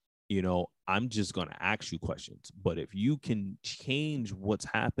 I'm just going to ask you questions. But if you can change what's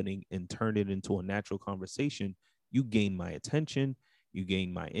happening and turn it into a natural conversation, you gain my attention, you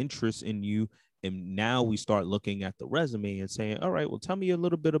gain my interest in you. And now we start looking at the resume and saying, all right, well, tell me a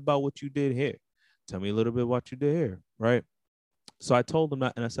little bit about what you did here. Tell me a little bit what you did here, right? So I told him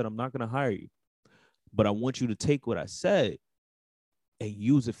that, and I said, I'm not going to hire you, but I want you to take what I said and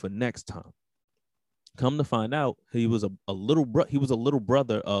use it for next time. Come to find out, he was a little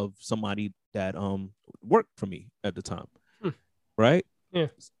brother of somebody that worked for me at the time, right? Yeah.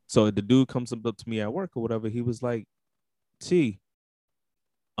 So the dude comes up to me at work or whatever. He was like, T,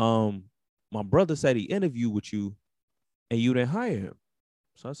 my brother said he interviewed with you and you didn't hire him.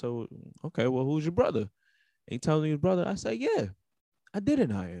 So I said, okay, well, who's your brother? And he tells me his brother. I said, yeah, I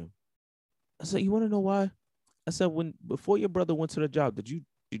didn't hire him. I said, you want to know why? I said, before your brother went to the job, did you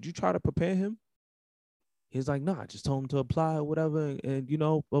try to prepare him? He's like, no, I just told him to apply or whatever, and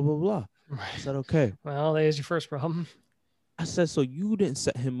blah, blah, blah. Right. I said, okay. Well, there's your first problem. I said, so you didn't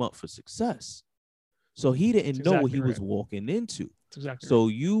set him up for success. So he didn't know what he was walking into. That's exactly so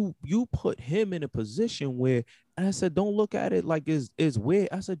right. You put him in a position where, and I said, don't look at it like it's weird.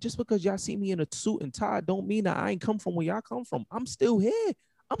 I said, just because y'all see me in a suit and tie don't mean that I ain't come from where y'all come from. I'm still here.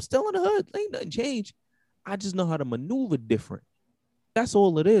 I'm still in the hood. Ain't nothing changed. I just know how to maneuver different. That's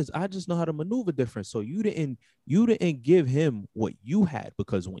all it is. I just know how to maneuver different. So you didn't give him what you had,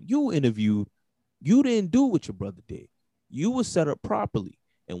 because when you interviewed, you didn't do what your brother did. You were set up properly.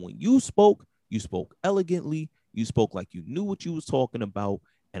 And when you spoke elegantly. You spoke like you knew what you was talking about.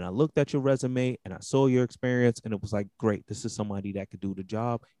 And I looked at your resume and I saw your experience, and it was like, great, this is somebody that could do the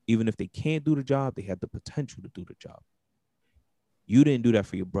job. Even if they can't do the job, they have the potential to do the job. You didn't do that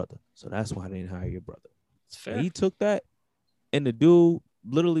for your brother. So that's why I didn't hire your brother. It's fair. And he took that, and the dude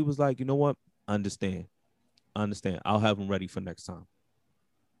literally was like, you know what? I understand. I'll have him ready for next time.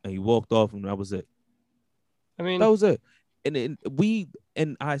 And he walked off, and that was it. I mean, that was it.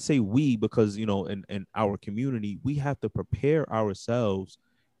 And I say we because, you know, in our community, we have to prepare ourselves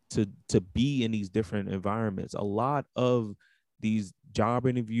to be in these different environments. A lot of these job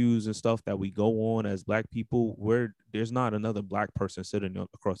interviews and stuff that we go on as Black people, where there's not another Black person sitting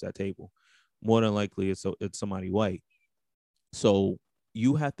across that table. More than likely, it's somebody white. So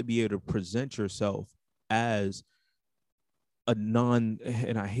you have to be able to present yourself as a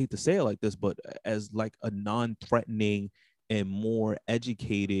and I hate to say it like this, but as like a non-threatening and more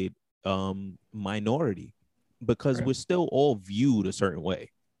educated minority, because right. We're still all viewed a certain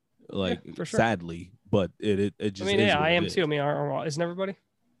way, like for sure. Sadly, but it just. I mean, yeah, I am too. I mean, isn't everybody?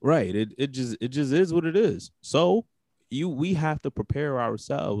 Right. It just is what it is. So we have to prepare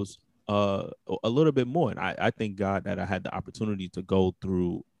ourselves a little bit more, and I thank God that I had the opportunity to go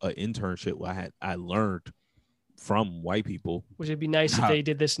through an internship where I learned from white people. Which would be nice if they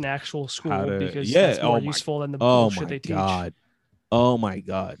did this in actual school, because that's more useful than the bullshit they teach. Oh my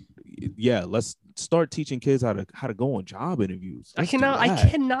God. Yeah, let's start teaching kids how to go on job interviews. I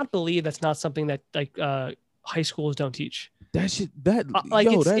cannot believe that's not something that like high schools don't teach. It's insane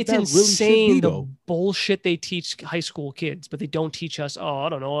the bullshit they teach high school kids, but they don't teach us. I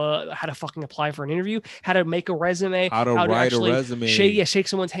don't know how to fucking apply for an interview, how to make a resume, how to write a resume, shake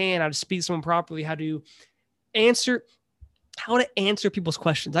someone's hand, how to speak to someone properly, how to answer people's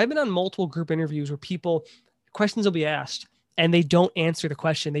questions. I've been on multiple group interviews where questions will be asked and they don't answer the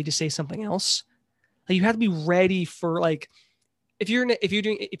question. They just say something else. Like, you have to be ready for, like, if you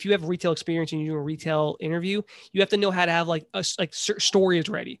have retail experience and you're doing a retail interview, you have to know how to have stories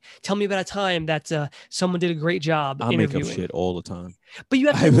ready. Tell me about a time that someone did a great job interviewing. I make up shit all the time. But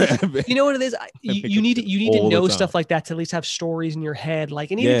you have to, you know what it is? You need to know stuff like that to at least have stories in your head.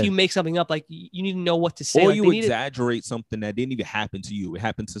 Like, and even if you make something up, like, you need to know what to say. Or like, you exaggerate something that didn't even happen to you. It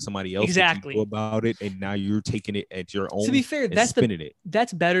happened to somebody else. Exactly. You know about it, and now you're taking it at your own. To be fair,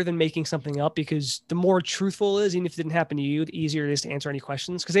 that's better than making something up, because the more truthful it is, even if it didn't happen to you, the easier it is to answer any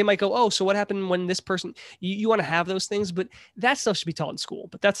questions. Because they might go, so what happened when this person? You want to have those things, but that stuff should be taught in school.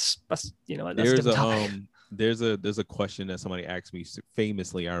 But that's that's a different topic. There's a question that somebody asked me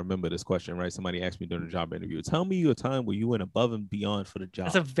famously. I remember this question, right? Somebody asked me during a job interview, tell me a time where you went above and beyond for the job.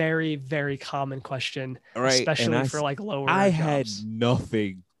 That's a very, very common question, right? Especially for like lower I jobs. had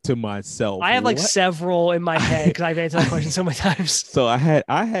nothing to myself. I have like several in my head because I've answered that question so many times. So I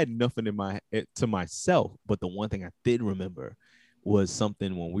had nothing to myself, but the one thing I did remember was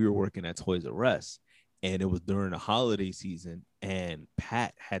something when we were working at Toys R Us. And it was during the holiday season, and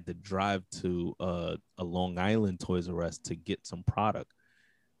Pat had to drive to a Long Island Toys R Us to get some product.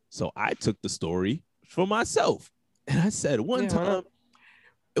 So I took the story for myself, and I said one time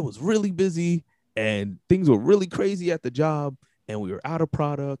it was really busy and things were really crazy at the job, and we were out of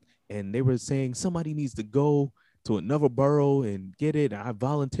product, and they were saying somebody needs to go to another borough and get it. And I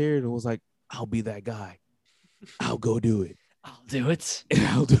volunteered and was like, I'll be that guy. I'll go do it. I'll do it.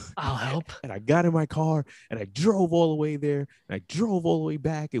 I'll help. And I got in my car and I drove all the way there and I drove all the way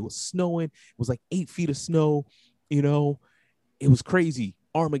back. It was snowing. It was like 8 feet of snow. You know, it was crazy.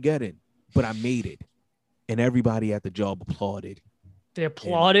 Armageddon. But I made it. And everybody at the job applauded. They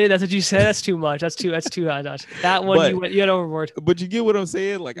applauded? That's what you said? That's too much. That's too much. That one, you had overboard. But you get what I'm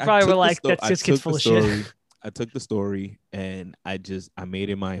saying? Like, you probably were like, that's just kids full of shit. I took the story and I made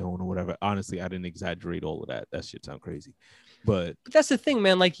it my own or whatever. Honestly, I didn't exaggerate all of that. That shit sound crazy. But that's the thing,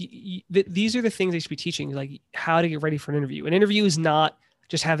 man. Like, these are the things they should be teaching, like how to get ready for an interview. An interview is not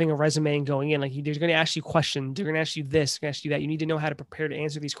just having a resume and going in. Like, they're going to ask you questions. They're going to ask you this, they're going to ask you that. You need to know how to prepare to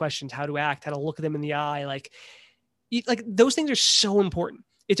answer these questions, how to act, how to look at them in the eye. Like those things are so important.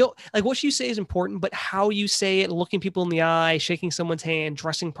 It's like what you say is important, but how you say it, looking people in the eye, shaking someone's hand,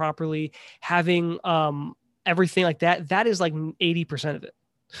 dressing properly, having everything like that is like 80% of it.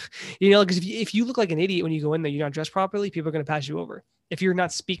 You know, because if you look like an idiot when you go in there, you're not dressed properly, people are going to pass you over. If you're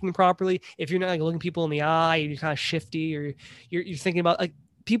not speaking properly, if you're not like looking people in the eye, you're kind of shifty, or you're thinking about like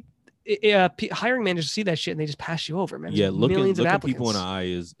people, hiring managers see that shit and they just pass you over, man. Yeah, looking people in the eye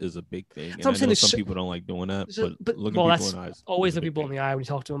is a big thing. And I know some people don't like doing that, but looking people in the eyes. Always look people in the eye when you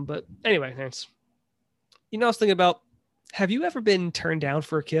talk to them. But anyway, Terrence, I was thinking about, have you ever been turned down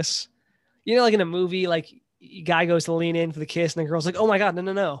for a kiss? Like in a movie, like guy goes to lean in for the kiss and the girl's like, oh my God,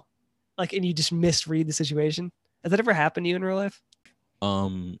 no. Like, and you just misread the situation. Has that ever happened to you in real life?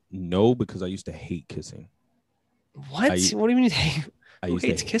 No, because I used to hate kissing. What? What do you mean? Who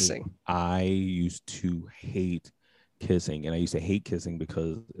hates kissing? I used to hate kissing, and I used to hate kissing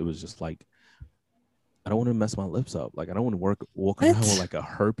because it was just like, I don't want to mess my lips up. Like, I don't want to walk around with like a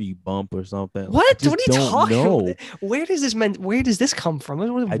herpy bump or something. What? What are you talking about? Where does this come from?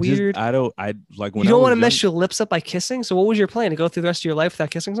 What weird. I don't when you don't want to mess your lips up by kissing. So what was your plan, to go through the rest of your life without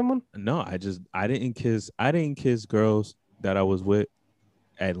kissing someone? No, I didn't kiss girls that I was with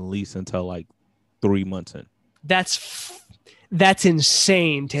at least until like 3 months in. That's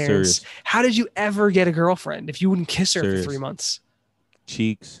insane, Terrence. Serious. How did you ever get a girlfriend if you wouldn't kiss her for 3 months?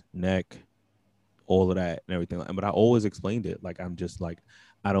 Cheeks, neck, all of that and everything. But I always explained it. Like, I'm just like,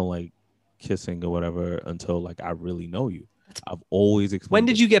 I don't like kissing or whatever until like I really know you. I've always explained. When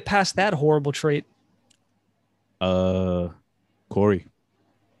did you get past that horrible trait? Corey.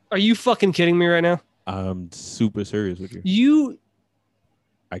 Are you fucking kidding me right now? I'm super serious with you.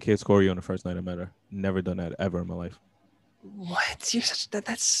 I kissed Corey on the first night I met her. Never done that ever in my life. What? You're such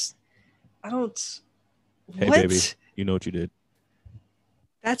that's. I don't. Hey, what? Baby, you know what you did.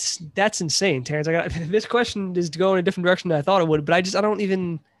 That's insane, Terrence. This question is going in a different direction than I thought it would, but I don't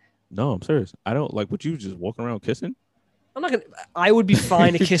even. No, I'm serious. I don't like. Would you just walking around kissing? I'm not gonna. I would be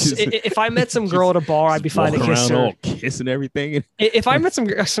fine to kiss. If I met some girl at a bar, I'd be fine to kiss her. All kissing everything. If I met some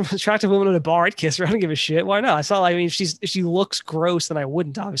attractive woman at a bar, I'd kiss her. I don't give a shit. Why not? It's not like, if she looks gross, then I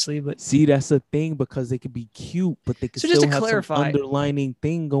wouldn't, obviously. But see, that's the thing, because they could be cute, but they could still have some underlining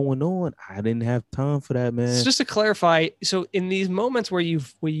thing going on. I didn't have time for that, man. So just to clarify, so in these moments where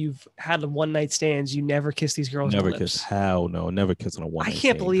you've had the one night stands, you never kiss these girls. Never kiss. Hell no, never kiss on a one. I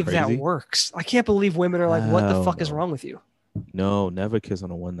can't believe that works. I can't believe women are like, what the fuck is wrong with you? No, never kiss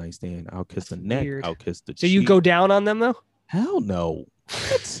on a one night stand. I'll kiss the neck. I'll kiss the cheek. So you go down on them though? Hell no.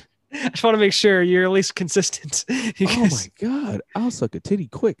 What? I just want to make sure you're at least consistent. Oh my God. I'll suck a titty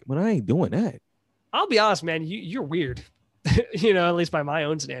quick, but I ain't doing that. I'll be honest, man. You're weird. At least by my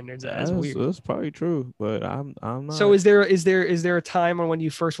own standards. That's weird. That's probably true, but I'm not. So is there a time when you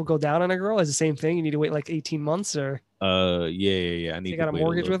first will go down on a girl? Is the same thing? You need to wait like 18 months or? Yeah. I need. You got a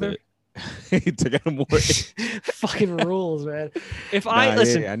mortgage with her? To get a mortgage. Fucking rules, man. If I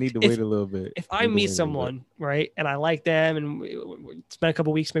need to wait a little bit. If I meet someone, right, and I like them, and we spend a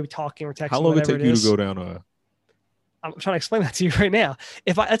couple weeks maybe talking or texting. How long it take you to go down on? I'm trying to explain that to you right now.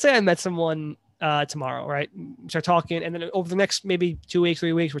 Let's say I met someone tomorrow, right? We start talking, and then over the next maybe 2 weeks,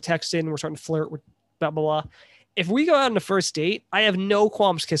 3 weeks, we're texting, we're starting to flirt, we're blah blah blah. If we go out on the first date, I have no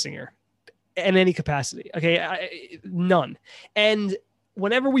qualms kissing her in any capacity. Okay, none. And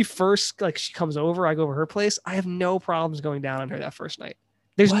whenever we first, like, she comes over, I go over her place, I have no problems going down on her that first night.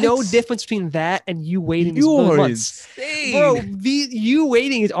 There's no difference between that and you waiting these months. Insane. Bro, you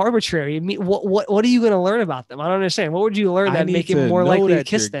waiting is arbitrary. I mean, what are you going to learn about them? I don't understand. What would you learn that make it more likely to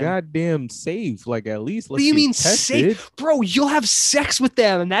kiss them? Goddamn safe. Like, at least let's What do you mean safe? Bro, you'll have sex with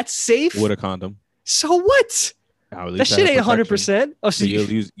them and that's safe? With a condom. So what? That shit ain't 100%. Oh, so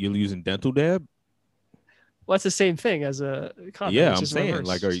you're using dental dab? Well, that's the same thing as a condom. Yeah, I'm saying reverse.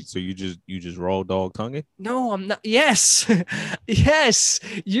 Like, so you just raw dog tonguing? No, I'm not. Yes, yes.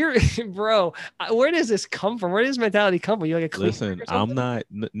 You're, bro. Where does this come from? Where does this mentality come from? You like a clean? Listen, I'm not.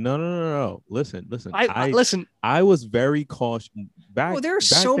 No. Listen. Listen. I was very cautious. There are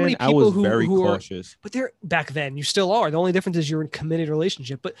so many people who very cautious. But back then, you still are. The only difference is you're in a committed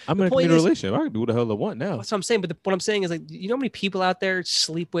relationship. But I'm in a committed relationship. I can do what the hell I want now. That's what I'm saying. But what I'm saying is, like, you know how many people out there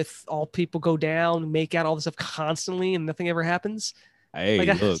sleep with all people, go down, make out, all this stuff constantly, and nothing ever happens. Hey,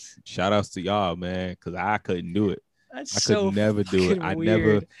 like, look, shout outs to y'all, man, because I couldn't do it. I could never do it. I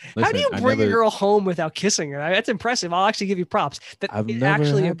never. Listen, how do you bring a girl home without kissing her? That's impressive. I'll actually give you props. It's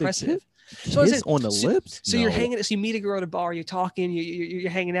actually impressive. Kiss on the lips. So you're hanging. So you meet a girl at a bar. You're talking.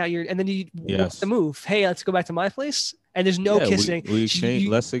 You're hanging out. And then what's the move? Hey, let's go back to my place. And there's no kissing. We exchange.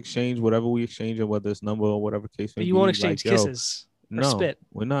 Let's exchange whatever we exchange, whether it's number or whatever case. But you won't exchange kisses. No, spit.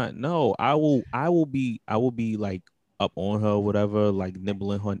 we're not. No, I will be like up on her, whatever, like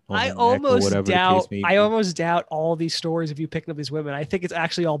nibbling on her neck or whatever the case may be. I almost doubt all these stories of you picking up these women. I think it's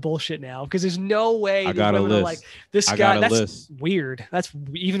actually all bullshit now because there's no way these women are like this guy. That's weird. That's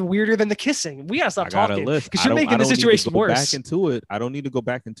even weirder than the kissing. We gotta stop talking because you're making the situation worse. Back into it. I don't need to go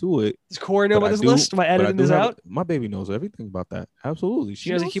back into it. Does Corey know about this list? Am I editing this out? My baby knows everything about that. Absolutely. She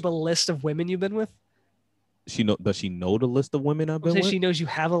doesn't keep a list of women you've been with. Does she know the list of women I've been with? She knows you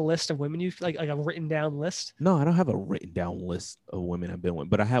have a list of women you've like a written down list. No, I don't have a written down list of women I've been with,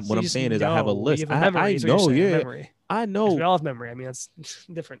 but I have. So what I'm saying is I have a list. I know, yeah. Memory. I know. We all have memory. I mean, that's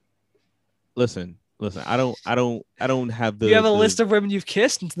different. Listen. I don't have the. You have a list of women you've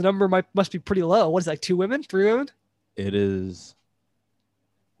kissed, and the number must be pretty low. What is it, like 2 women, 3 women? It is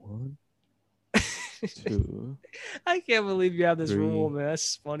 1, 2. I can't believe you have this 3. Rule, man.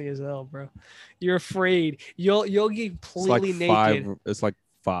 That's funny as hell, bro. You're afraid you'll get completely naked. It's like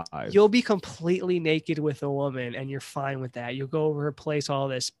 5. You'll be completely naked with a woman, and you're fine with that. You'll go over her place, all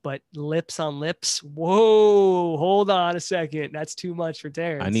this, but lips on lips. Whoa, hold on a second. That's too much for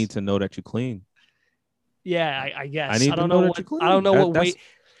Terrence. I need to know that you're clean. Yeah, I guess. I don't know what weight.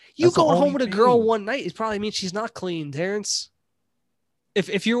 You going home with a girl one night, it probably means she's not clean, Terrence. If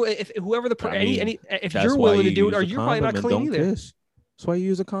whoever the if you're willing to do it, or you're probably not clean either. Kiss. That's why you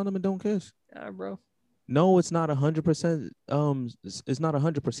use a condom and don't kiss. Yeah, bro. No, it's not 100%. It's not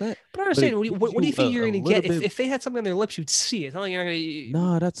 100%. But I understand. What do you think you're going to get if they had something on their lips? You'd see it. It's not like you're not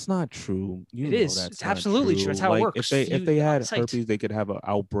gonna... No, that's not true. It is. It's absolutely true. That's how it works. If they had herpes, they could have an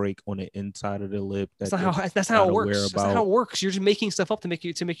outbreak on the inside of the lip. That's not how it works. That's not how it works. You're just making stuff up to make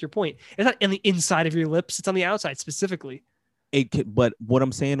your point. It's not on the inside of your lips. It's on the outside specifically. But what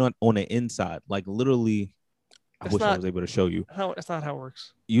I'm saying on the inside, like literally, I wish I was able to show you. That's not how it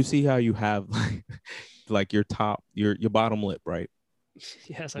works. You see how you have like your top, your bottom lip, right?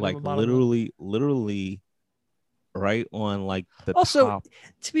 Yes, I like literally, right on like the also, top.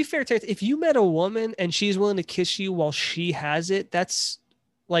 To be fair, Terrence, if you met a woman and she's willing to kiss you while she has it, that's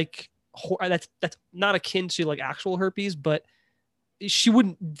like that's not akin to like actual herpes, but she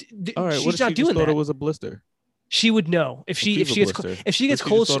wouldn't. All right, she's not doing that. Thought it was a blister. She would know if she gets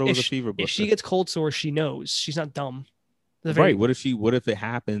cold sore, she knows. She's not dumb. Right. What if it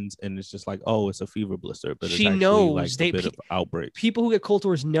happens and it's just like, oh, it's a fever blister, but she knows like a bit of outbreak. People who get cold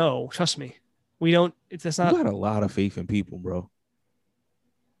sores know. Trust me. We don't. That's not. You got a lot of faith in people, bro.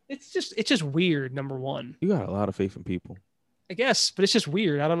 It's just weird. Number one. You got a lot of faith in people. I guess, but it's just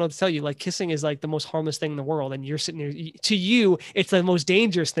weird. I don't know what to tell you. Like kissing is like the most harmless thing in the world, and you're sitting here. To you, it's the most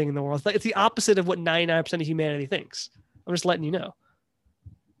dangerous thing in the world. It's the opposite of what 99% of humanity thinks. I'm just letting you know.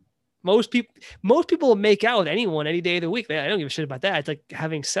 Most people will make out with anyone any day of the week. I don't give a shit about that. It's like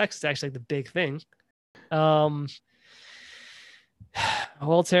having sex is actually like the big thing. Well,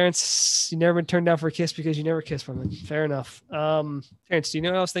 Terrence, you never been turned down for a kiss because you never kissed women. Fair enough. Terrence, do you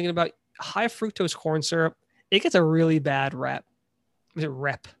know what I was thinking about? High fructose corn syrup. It gets a really bad rap. Is it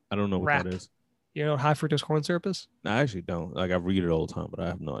rep? I don't know what that is. You know what high fructose corn syrup is? No, I actually don't. Like I read it all the time, but I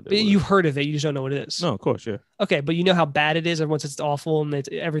have no idea. But you've heard of it. You just don't know what it is. No, of course, yeah. Okay, but you know how bad it is. Everyone says it's awful and it's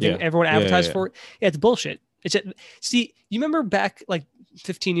everything. Yeah. Everyone advertises for it. Yeah, it's bullshit. See, you remember back like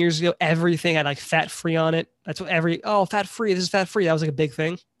 15 years ago, everything had like fat free on it. That's what fat free. This is fat free. That was like a big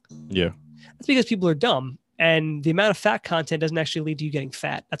thing. Yeah. That's because people are dumb. And the amount of fat content doesn't actually lead to you getting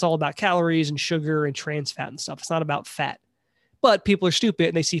fat. That's all about calories and sugar and trans fat and stuff. It's not about fat. But people are stupid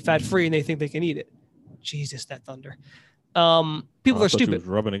and they see fat free and they think they can eat it. Jesus, that thunder. People are stupid. You was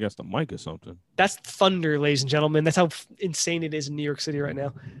rubbing against the mic or something. That's thunder, ladies and gentlemen. That's how insane it is in New York City right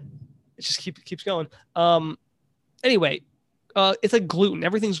now. It just keeps going. Anyway, it's like gluten.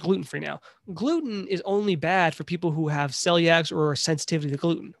 Everything's gluten free now. Gluten is only bad for people who have celiacs or sensitivity to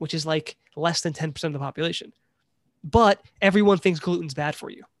gluten, which is like less than 10% of the population. But everyone thinks gluten's bad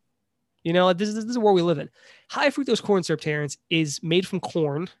for you. You know, this is where we live in. High fructose corn syrup, Terrence, is made from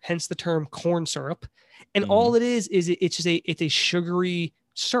corn, hence the term corn syrup. And all it is it's a sugary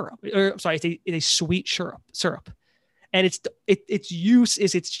syrup. It's a sweet syrup. And its use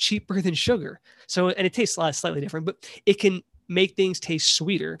is it's cheaper than sugar. So, and it tastes slightly different, but it can make things taste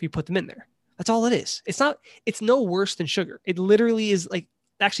sweeter if you put them in there. That's all it is. It's no worse than sugar. It literally is like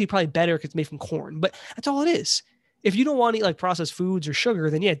actually probably better because it's made from corn, but that's all it is. If you don't want to eat like processed foods or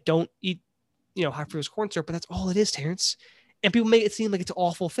sugar, then yeah, don't eat, high fructose corn syrup, but that's all it is, Terrence. And people make it seem like it's an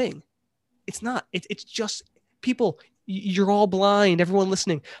awful thing. It's not. It's just people. You're all blind. Everyone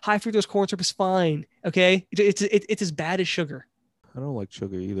listening. High fructose corn syrup is fine. Okay, it's as bad as sugar. I don't like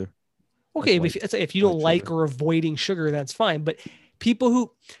sugar either. Okay, but if you don't like or avoiding sugar, that's fine. But people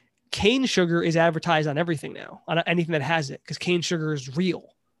who cane sugar is advertised on everything now, on anything that has it, because cane sugar is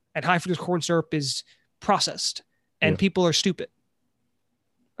real, and high fructose corn syrup is processed. and people are stupid.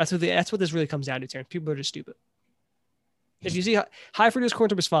 That's what this really comes down to, Terrence. People are just stupid. If you see high fructose corn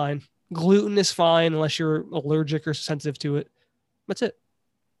syrup is fine, gluten is fine unless you're allergic or sensitive to it. That's it.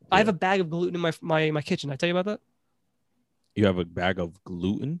 I have a bag of gluten in my kitchen. Did I tell you about that? You have a bag of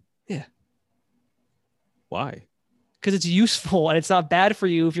gluten? Yeah. Why? Because it's useful and it's not bad for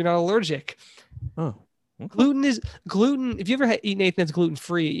you if you're not allergic. Oh. Okay. Gluten. If you ever eaten anything that's gluten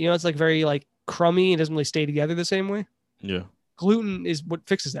free, it's like very like crummy and doesn't really stay together the same way. Yeah. Gluten is what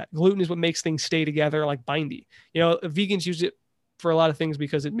fixes that. Gluten is what makes things stay together like bindy. Vegans use it for a lot of things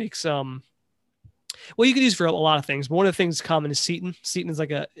because it makes well, you can use it for a lot of things, but one of the things common is seitan. Seitan is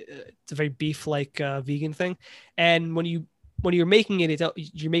like it's a very beef like vegan thing, and when you're making it,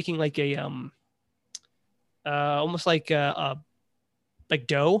 you're making like a almost like like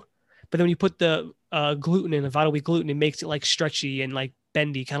dough, but then when you put the gluten in, the vital wheat gluten, it makes it like stretchy and like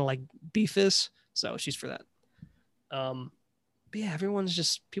bendy, kind of like beef is. So she's for that. But yeah,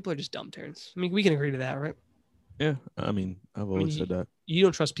 people are just dumb, Terrence. I mean, we can agree to that, right? Yeah, I mean, I've always said that. You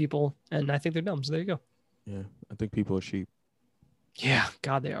don't trust people, and I think they're dumb, so there you go. Yeah, I think people are sheep. Yeah,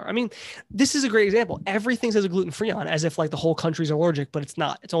 God, they are. I mean, this is a great example. Everything says gluten-free on, as if like the whole country's allergic, but it's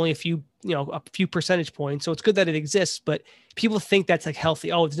not. It's only a few percentage points, so it's good that it exists, but people think that's like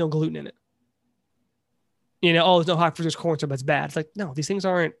healthy. Oh, there's no gluten in it. There's no high fructose corn syrup, that's bad. It's like, no, these things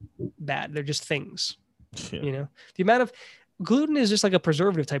aren't bad. They're just things. Yeah. The amount of gluten is just like a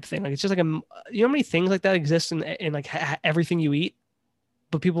preservative type of thing. Like it's just like how many things like that exist in like everything you eat,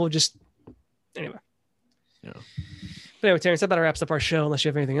 but people just anyway. Yeah. But anyway, Terrence, that about wraps up our show. Unless you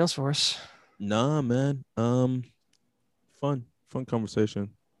have anything else for us. Nah, man. Fun conversation.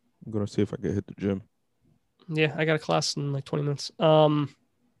 I'm gonna see if I can hit the gym. Yeah, I got a class in like 20 minutes.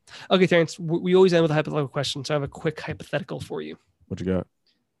 Okay, Terrence. We always end with a hypothetical question, so I have a quick hypothetical for you. What you got?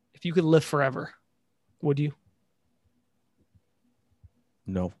 If you could live forever, would you?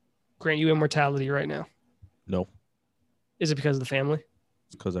 No. Grant you immortality right now? No. Is it because of the family?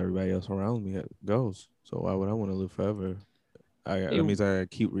 It's because everybody else around me goes. So why would I want to live forever? That means I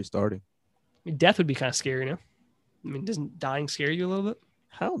keep restarting. I mean, death would be kind of scary, I mean, doesn't dying scare you a little bit?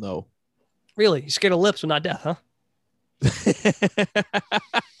 Hell no. Really? You're scared of lips, but not death, huh?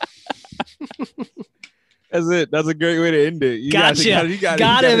 That's it. That's a great way to end it. You gotcha.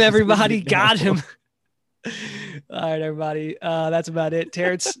 Got him, everybody. Got him. All right, everybody. That's about it.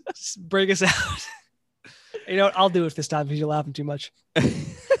 Terrence, bring us out. You know what? I'll do it this time because you're laughing too much.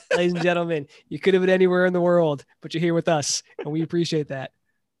 Ladies and gentlemen, you could have been anywhere in the world, but you're here with us, and we appreciate that.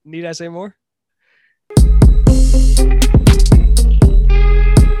 Need I say more?